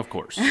teacher. Of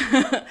course.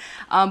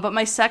 But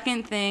my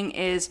second thing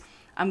is,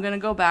 I'm gonna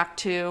go back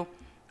to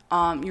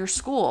your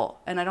school,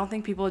 and I don't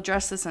think people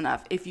address this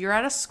enough. If you're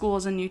at a school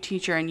as a new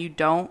teacher and you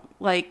don't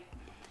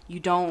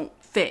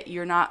fit,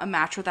 you're not a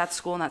match with that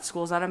school, and that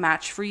school's not a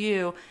match for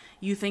you,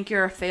 you think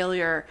you're a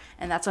failure.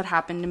 And that's what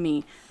happened to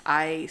me.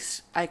 I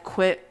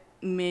quit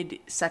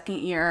mid-second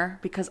year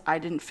because I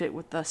didn't fit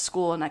with the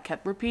school, and I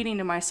kept repeating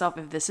to myself,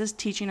 if this is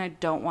teaching, I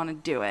don't want to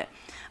do it.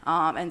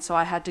 And so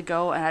I had to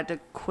go and I had to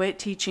quit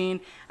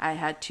teaching. I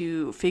had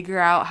to figure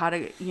out how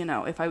to,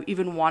 if I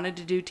even wanted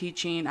to do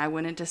teaching. I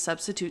went into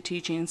substitute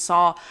teaching and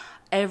saw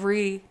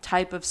every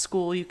type of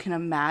school you can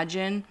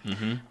imagine.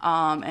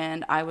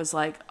 And I was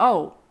like,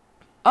 oh,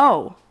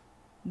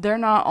 they're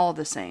not all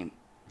the same.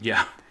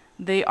 Yeah.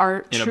 They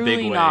are In a truly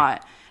big way.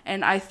 not.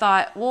 And I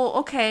thought, well,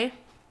 okay,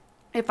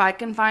 if I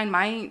can find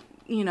my,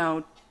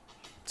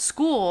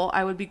 school,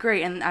 I would be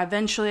great. And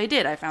eventually I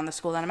did. I found the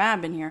school that I'm at.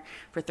 I've been here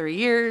for 3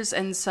 years.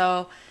 And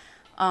so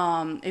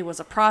it was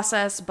a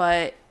process,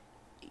 but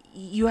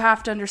you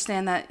have to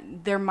understand that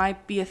there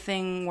might be a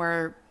thing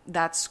where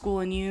that school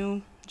and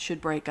you should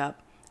break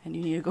up and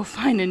you need to go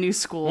find a new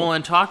school. Well,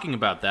 and talking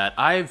about that,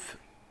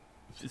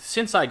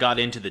 since I got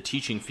into the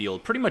teaching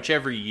field, pretty much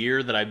every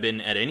year that I've been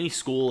at any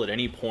school at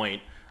any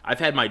point, I've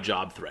had my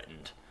job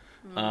threatened.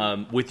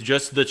 With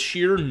just the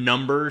sheer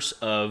numbers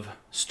of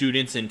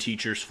students and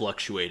teachers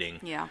fluctuating.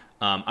 Yeah.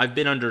 I've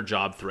been under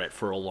job threat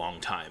for a long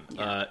time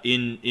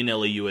in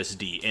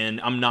LAUSD,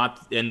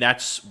 and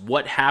that's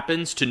what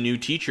happens to new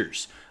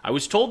teachers. I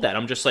was told that.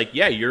 I'm just like,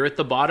 yeah, you're at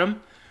the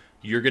bottom.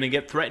 You're going to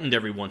get threatened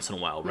every once in a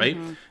while, right?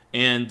 Mm-hmm.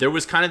 And there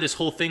was kind of this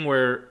whole thing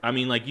where,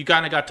 you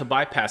kind of got to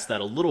bypass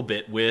that a little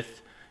bit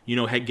with,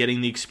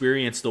 getting the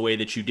experience the way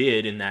that you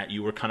did, in that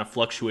you were kind of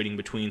fluctuating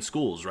between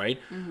schools, right?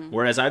 Mm-hmm.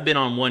 Whereas I've been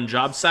on one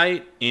job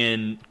site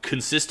and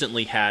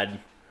consistently had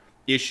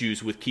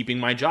issues with keeping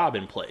my job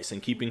in place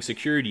and keeping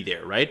security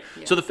there, right?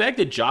 Yeah. So the fact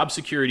that job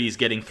security is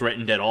getting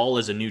threatened at all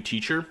as a new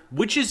teacher,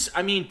 which is,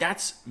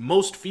 that's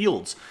most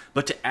fields,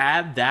 but to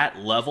add that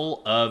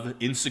level of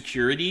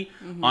insecurity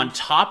on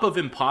top of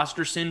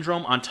imposter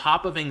syndrome, on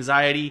top of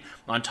anxiety,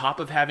 on top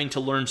of having to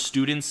learn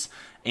students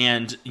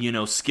and,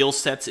 skill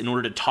sets in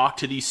order to talk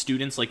to these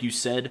students, like you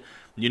said,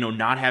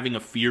 not having a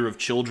fear of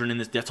children in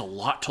this, that's a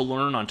lot to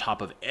learn on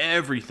top of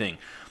everything.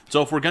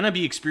 So if we're going to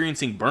be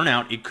experiencing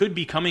burnout, it could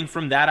be coming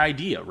from that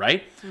idea,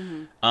 right?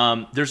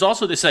 Mm-hmm. There's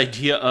also this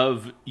idea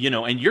of,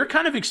 and you're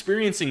kind of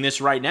experiencing this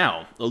right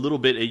now a little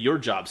bit at your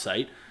job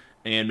site,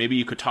 and maybe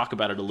you could talk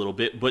about it a little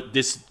bit, but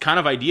this kind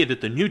of idea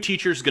that the new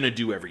teacher is going to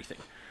do everything.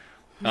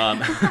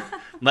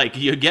 Like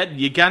you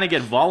kind of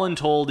get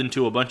voluntold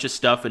into a bunch of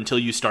stuff until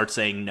you start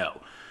saying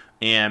no.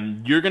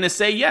 And you're going to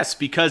say yes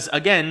because,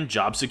 again,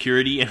 job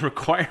security and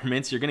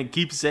requirements, you're going to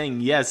keep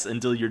saying yes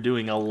until you're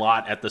doing a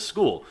lot at the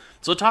school.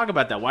 So talk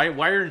about that. Why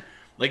are,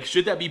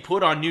 should that be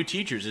put on new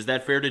teachers? Is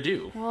that fair to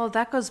do? Well,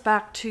 that goes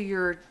back to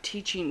your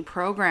teaching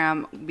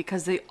program,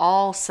 because they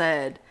all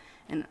said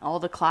in all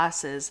the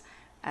classes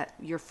at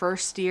your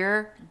first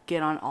year,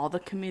 get on all the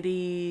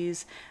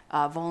committees,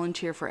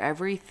 volunteer for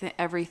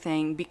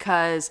everything,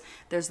 because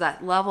there's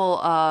that level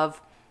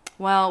of,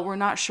 well, we're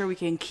not sure we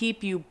can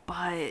keep you,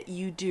 but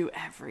you do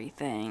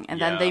everything,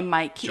 and then they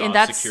might keep. And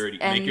that's security.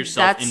 And make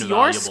yourself that's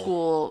invaluable. Your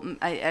school.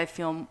 I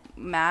feel,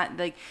 Matt,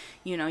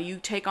 you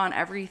take on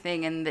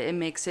everything, and it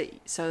makes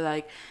it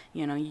so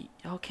you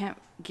can't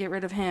get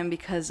rid of him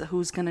because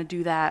who's gonna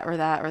do that or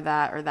that or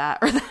that or that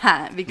or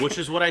that. Because which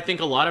is what I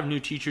think a lot of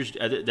new teachers.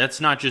 That's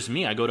not just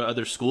me. I go to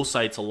other school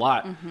sites a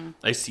lot. Mm-hmm.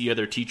 I see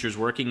other teachers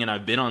working, and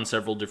I've been on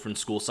several different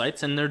school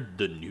sites, and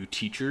the new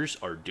teachers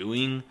are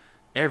doing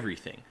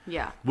everything.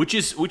 Yeah. Which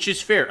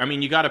is fair.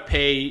 You got to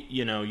pay,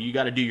 you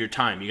got to do your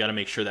time. You got to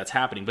make sure that's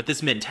happening. But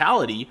this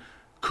mentality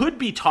could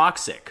be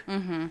toxic.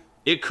 Mm-hmm.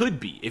 It could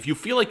be. If you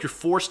feel like you're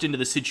forced into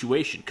the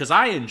situation. Because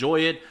I enjoy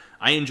it.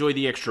 I enjoy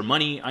the extra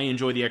money. I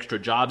enjoy the extra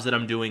jobs that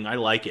I'm doing. I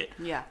like it.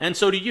 Yeah. And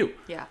so do you.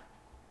 Yeah.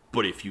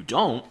 But if you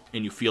don't,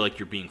 and you feel like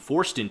you're being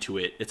forced into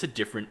it, it's a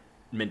different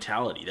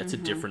mentality. That's a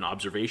different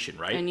observation,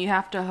 right? And you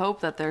have to hope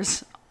that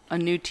there's a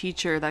new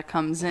teacher that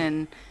comes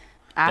in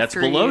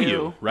after that's below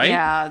you, right?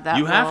 Yeah,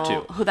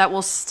 that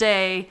will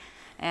stay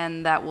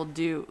and that will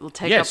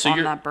take up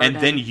on that burden.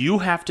 And then you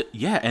have to,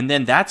 and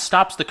then that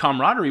stops the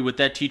camaraderie with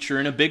that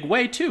teacher in a big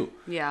way too.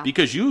 Yeah.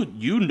 Because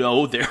you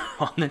know they're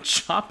on the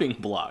chopping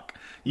block.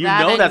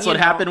 That's what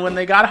happened when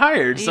they got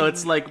hired. So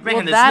it's like,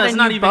 man, that's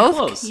not even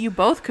close. You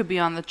both could be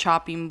on the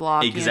chopping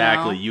block.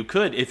 Exactly. You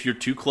could. If you're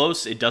too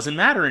close, it doesn't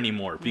matter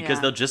anymore because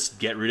they'll just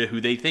get rid of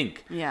who they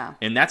think. Yeah.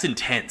 And that's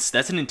intense.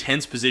 That's an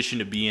intense position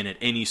to be in at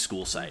any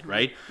school site,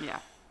 right? Yeah.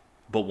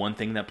 But one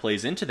thing that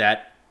plays into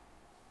that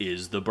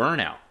is the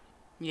burnout.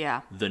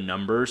 Yeah. The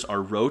numbers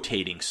are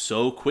rotating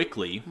so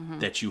quickly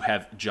that you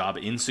have job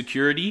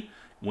insecurity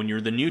when you're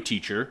the new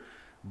teacher.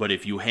 But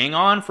if you hang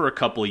on for a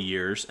couple of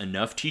years,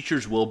 enough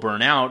teachers will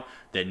burn out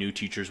that new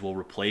teachers will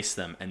replace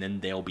them, and then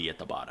they'll be at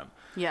the bottom.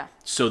 Yeah.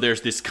 So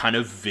there's this kind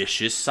of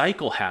vicious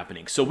cycle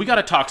happening. So we got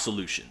to talk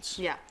solutions.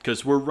 Yeah.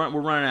 Because we're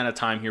running out of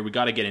time here. We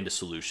got to get into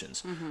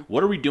solutions. Mm-hmm.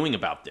 What are we doing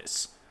about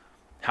this?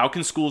 How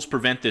can schools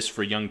prevent this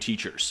for young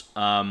teachers?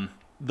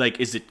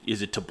 Is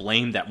it to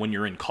blame that when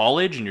you're in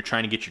college and you're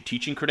trying to get your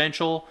teaching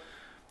credential?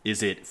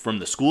 Is it from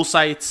the school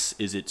sites?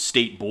 Is it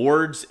state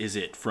boards? Is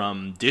it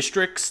from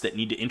districts that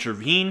need to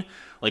intervene?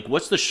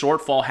 What's the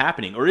shortfall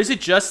happening? Or is it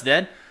just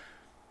that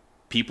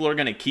people are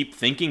going to keep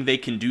thinking they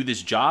can do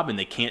this job and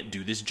they can't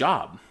do this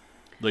job?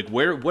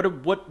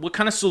 What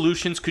kind of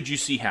solutions could you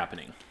see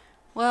happening?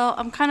 Well,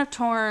 I'm kind of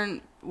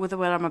torn with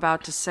what I'm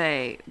about to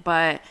say,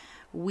 but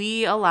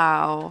we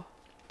allow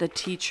the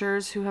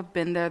teachers who have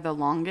been there the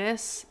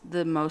longest,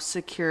 the most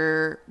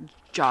secure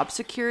job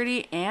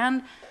security,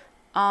 and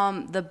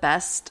The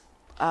best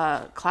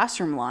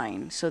classroom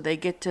line. So they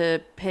get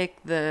to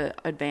pick the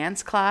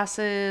advanced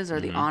classes or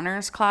the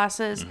honors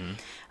classes,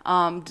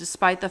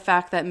 despite the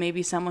fact that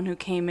maybe someone who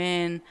came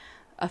in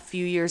a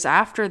few years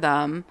after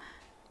them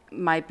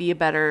might be a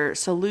better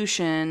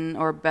solution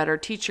or better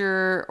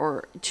teacher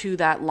or to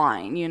that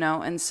line, you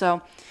know? And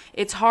so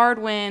it's hard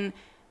when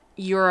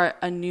you're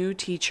a new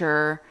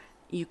teacher,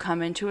 you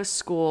come into a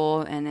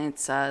school and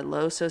it's a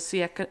low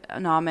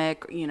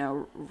socioeconomic, you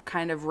know,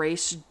 kind of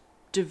race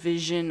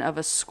division of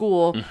a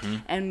school,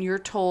 and you're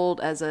told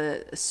as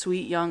a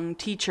sweet young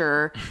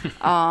teacher,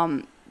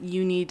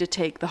 you need to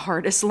take the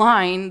hardest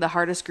line, the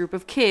hardest group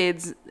of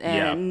kids,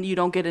 and you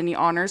don't get any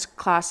honors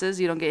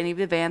classes, you don't get any of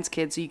the advanced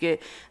kids, so you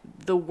get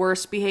the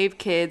worst behaved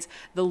kids,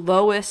 the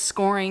lowest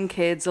scoring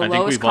kids, the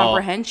lowest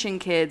comprehension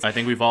kids. I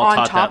think we've all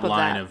taught that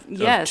line of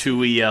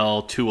 2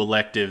 EL, 2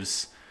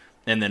 electives,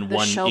 and then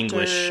one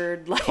English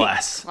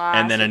class,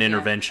 and then an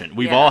intervention.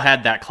 We've all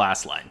had that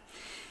class line.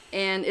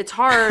 And it's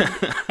hard,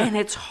 and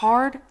it's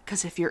hard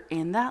because if you're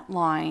in that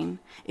line,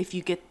 if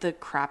you get the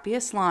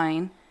crappiest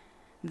line,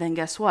 then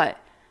guess what?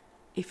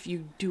 If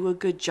you do a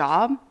good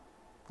job,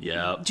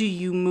 do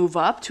you move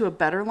up to a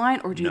better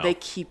line, or do they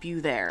keep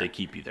you there? They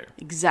keep you there.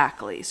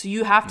 Exactly. So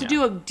you have to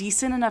do a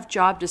decent enough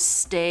job to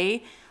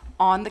stay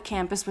on the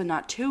campus, but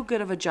not too good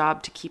of a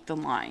job to keep the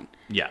line.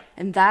 Yeah.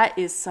 And that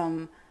is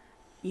some,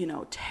 you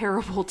know,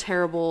 terrible,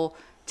 terrible,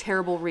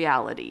 terrible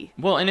reality.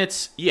 Well, and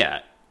it's,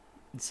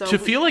 so to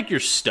feel like you're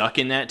stuck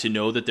in that, to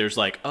know that there's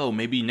like, oh,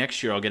 maybe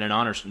next year I'll get an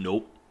honors.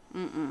 Nope.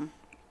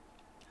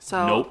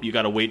 So nope. You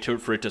got to wait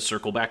for it to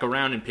circle back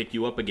around and pick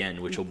you up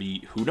again, which will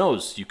be, who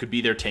knows? You could be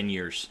there 10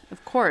 years.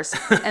 Of course.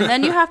 And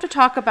then you have to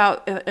talk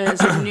about,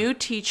 as a new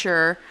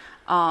teacher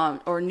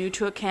or new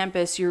to a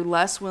campus, you're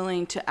less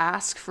willing to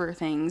ask for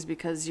things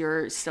because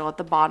you're still at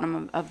the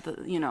bottom of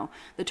the, you know,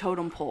 the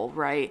totem pole,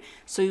 right?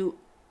 So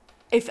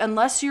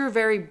unless you're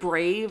very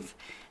brave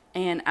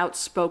and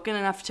outspoken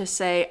enough to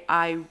say,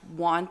 I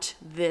want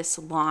this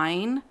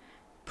line,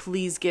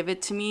 please give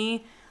it to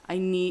me, I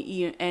need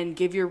you, and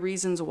give your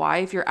reasons why.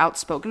 If you're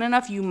outspoken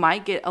enough, you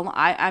might get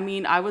I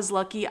mean, I was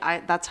lucky.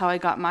 That's how I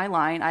got my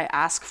line. I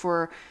asked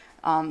for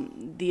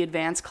the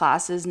advanced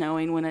classes,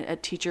 knowing when a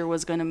teacher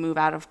was going to move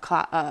out of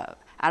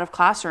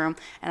classroom,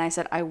 and I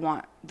said, I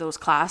want those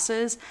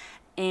classes,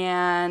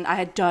 and I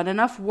had done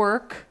enough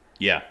work.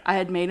 Yeah. I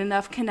had made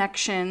enough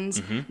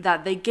connections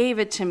that they gave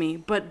it to me.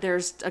 But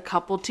there's a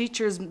couple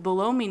teachers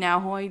below me now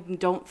who I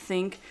don't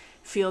think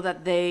feel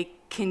that they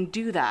can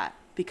do that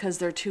because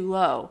they're too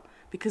low.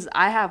 Because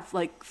I have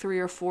like 3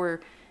 or 4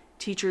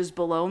 teachers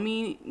below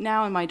me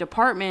now in my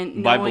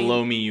department. By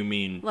below me, you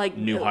mean like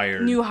new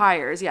hires? New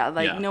hires, yeah.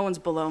 No one's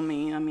below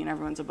me. I mean,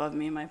 everyone's above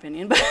me in my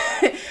opinion. But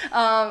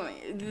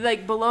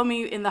like below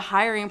me in the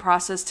hiring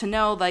process, to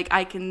know like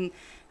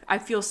I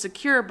feel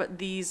secure, but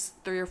these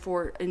 3 or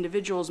 4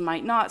 individuals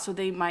might not, so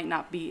they might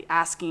not be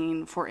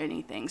asking for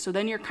anything. So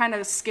then you're kind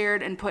of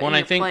scared and put in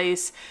your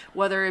place,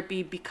 whether it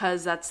be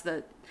because that's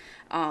the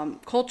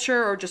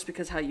culture or just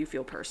because how you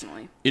feel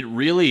personally. It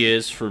really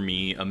is, for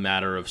me, a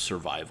matter of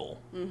survival,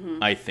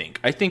 I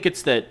think. I think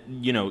it's that,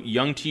 you know,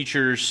 young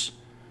teachers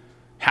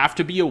have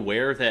to be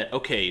aware that,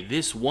 okay,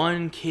 this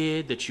one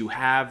kid that you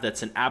have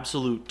that's an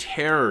absolute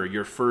terror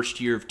your first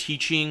year of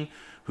teaching,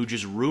 who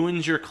just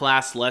ruins your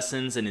class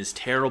lessons and is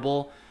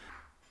terrible,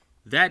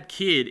 that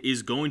kid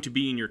is going to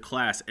be in your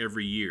class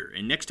every year.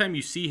 And next time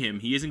you see him,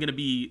 he isn't going to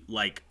be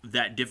like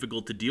that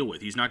difficult to deal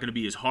with. He's not going to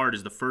be as hard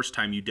as the first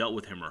time you dealt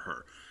with him or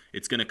her.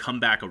 It's going to come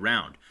back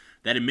around.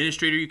 That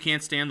administrator you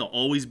can't stand, they'll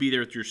always be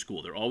there at your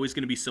school. They're always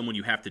going to be someone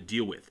you have to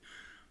deal with.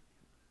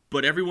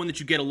 But everyone that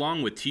you get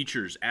along with,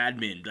 teachers,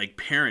 admin, like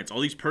parents,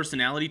 all these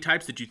personality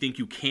types that you think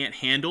you can't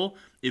handle,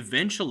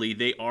 eventually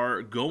they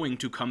are going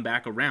to come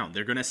back around.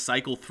 They're going to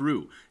cycle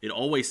through. It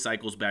always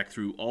cycles back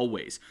through,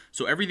 always.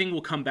 So everything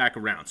will come back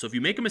around. So if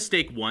you make a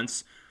mistake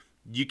once,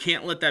 you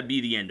can't let that be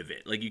the end of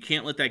it. Like, you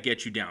can't let that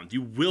get you down.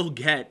 You will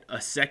get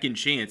a second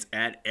chance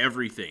at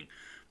everything.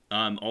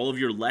 All of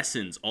your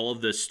lessons, all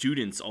of the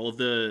students, all of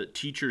the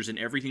teachers, and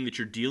everything that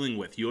you're dealing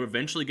with, you're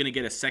eventually going to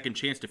get a second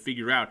chance to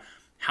figure out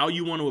how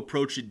you want to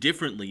approach it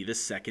differently the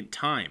second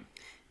time.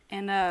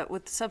 And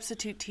with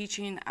substitute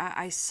teaching,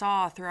 I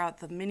saw throughout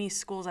the many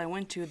schools I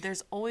went to,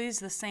 there's always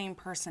the same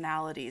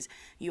personalities.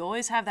 You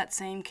always have that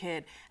same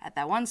kid at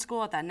that one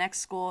school, at that next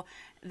school.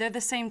 They're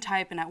the same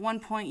type, and at one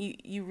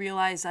point you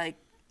realize, like,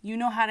 you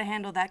know how to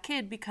handle that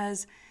kid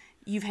because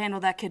you've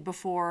handled that kid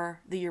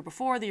before, the year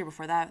before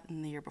that,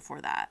 and the year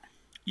before that.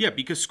 Yeah,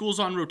 because school's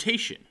on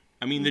rotation.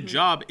 I mean, the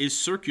job is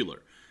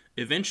circular.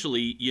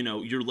 Eventually, you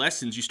know, your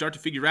lessons, you start to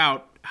figure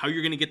out how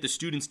you're going to get the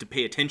students to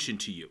pay attention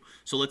to you.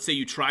 So let's say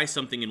you try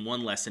something in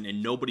one lesson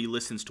and nobody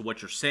listens to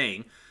what you're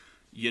saying,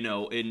 you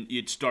know, and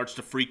it starts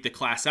to freak the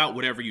class out,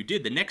 whatever you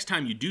did. The next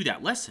time you do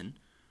that lesson,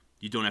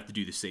 you don't have to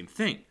do the same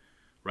thing,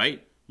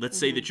 right? Let's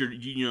say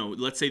that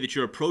let's say that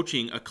you're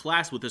approaching a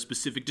class with a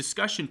specific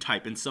discussion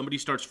type and somebody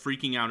starts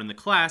freaking out in the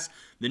class.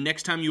 The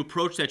next time you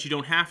approach that, you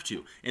don't have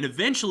to. And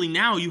eventually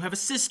now you have a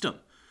system.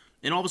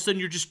 and all of a sudden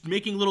you're just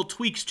making little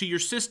tweaks to your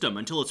system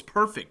until it's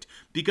perfect,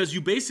 because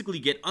you basically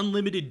get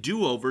unlimited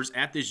do-overs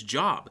at this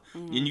job,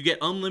 and you get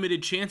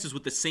unlimited chances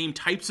with the same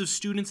types of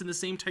students and the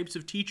same types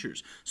of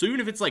teachers. So even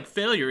if it's like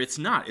failure, it's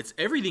not. It's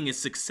everything is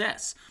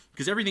success,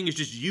 because everything is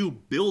just you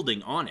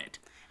building on it.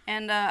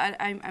 And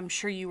I'm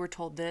sure you were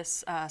told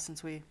this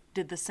since we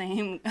did the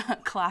same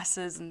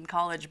classes in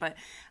college, but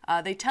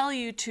they tell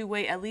you to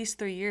wait at least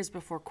 3 years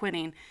before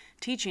quitting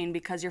teaching,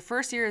 because your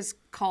first year is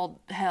called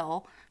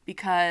hell,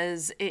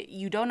 because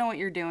you don't know what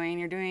you're doing.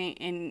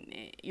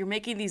 You're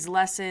making these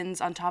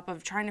lessons on top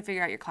of trying to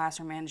figure out your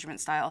classroom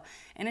management style,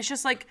 and it's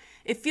just like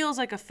it feels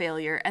like a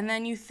failure. And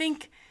then you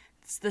think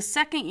the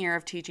second year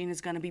of teaching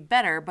is going to be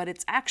better, but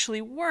it's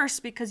actually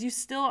worse because you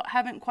still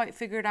haven't quite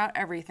figured out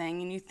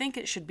everything, and you think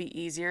it should be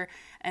easier.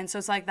 And so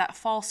it's like that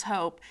false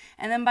hope.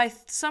 And then by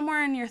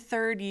somewhere in your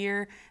third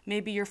year,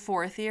 maybe your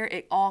fourth year,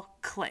 it all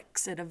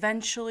clicks.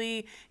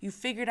 You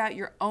figured out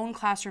your own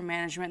classroom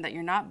management, that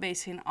you're not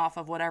basing off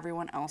of what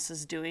everyone else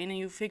is doing, and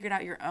you figured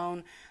out your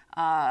own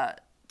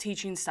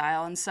teaching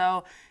style. And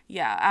so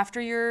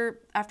after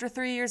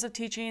 3 years of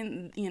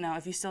teaching,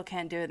 if you still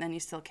can't do it, then you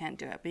still can't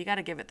do it, but you got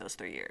to give it those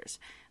 3 years.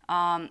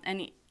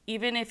 And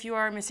even if you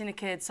are missing a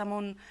kid,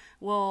 someone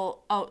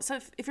will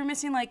if you're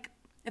missing, like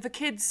if a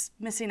kid's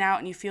missing out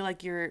and you feel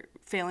like you're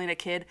failing a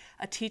kid,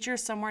 a teacher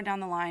somewhere down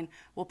the line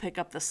will pick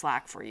up the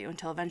slack for you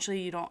until eventually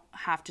you don't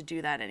have to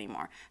do that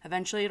anymore.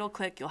 Eventually it'll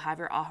click, you'll have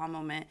your aha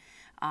moment.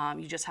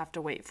 You just have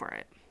to wait for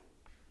it.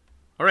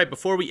 All right,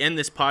 before we end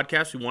this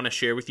podcast, we want to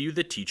share with you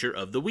the Teacher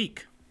of the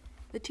Week.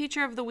 The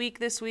Teacher of the Week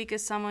this week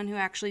is someone who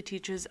actually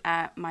teaches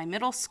at my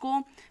middle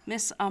school,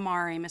 Miss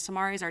Amari. Miss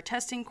Amari is our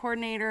testing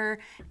coordinator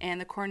and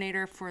the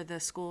coordinator for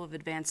the School of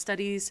Advanced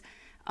Studies.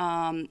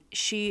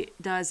 She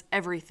does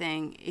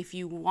everything. If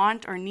you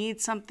want or need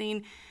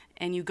something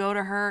and you go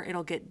to her,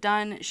 it'll get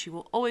done. She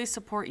will always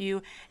support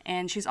you.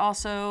 And she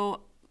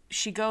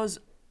goes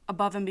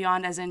above and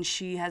beyond, as in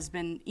she has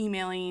been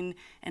emailing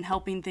and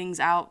helping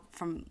things out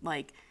from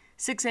like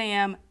 6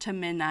 a.m. to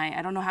midnight.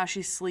 I don't know how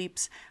she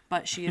sleeps,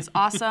 but she is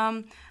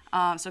awesome.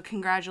 So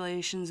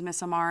congratulations,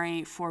 Miss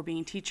Amari, for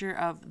being Teacher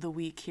of the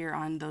Week here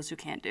on Those Who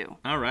Can't Do.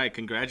 All right,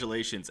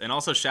 congratulations. And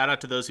also shout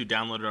out to those who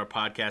downloaded our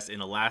podcast in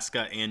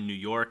Alaska and New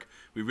York.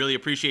 We really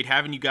appreciate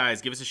having you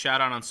guys. Give us a shout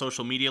out on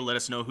social media. Let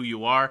us know who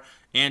you are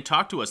and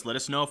talk to us. Let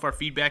us know if our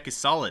feedback is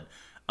solid.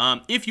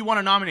 If you want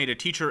to nominate a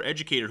teacher or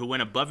educator who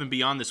went above and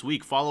beyond this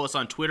week, follow us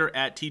on Twitter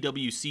at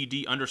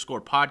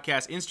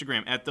TWCD_podcast,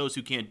 Instagram at Those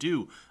Who Can't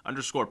Do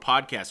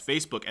 _podcast,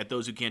 Facebook at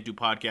Those Who Can't Do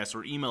Podcast,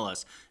 or email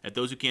us at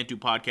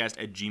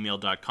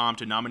thosewhocan'tdopodcast@gmail.com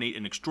to nominate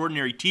an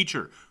extraordinary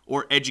teacher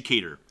or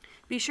educator.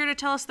 Be sure to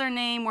tell us their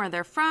name, where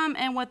they're from,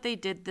 and what they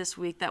did this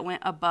week that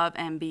went above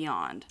and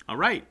beyond. All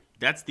right,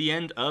 that's the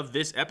end of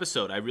this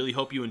episode. I really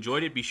hope you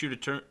enjoyed it. Be sure.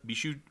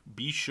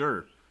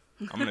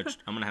 I'm gonna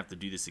have to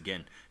do this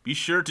again. Be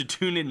sure to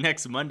tune in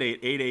next Monday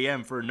at 8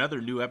 a.m. for another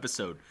new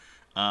episode.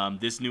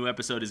 This new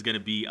episode is going to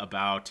be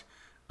about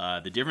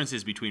the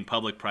differences between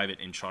public, private,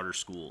 and charter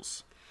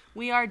schools.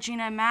 We are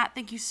Gina and Matt.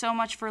 Thank you so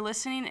much for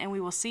listening, and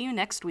we will see you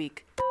next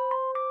week.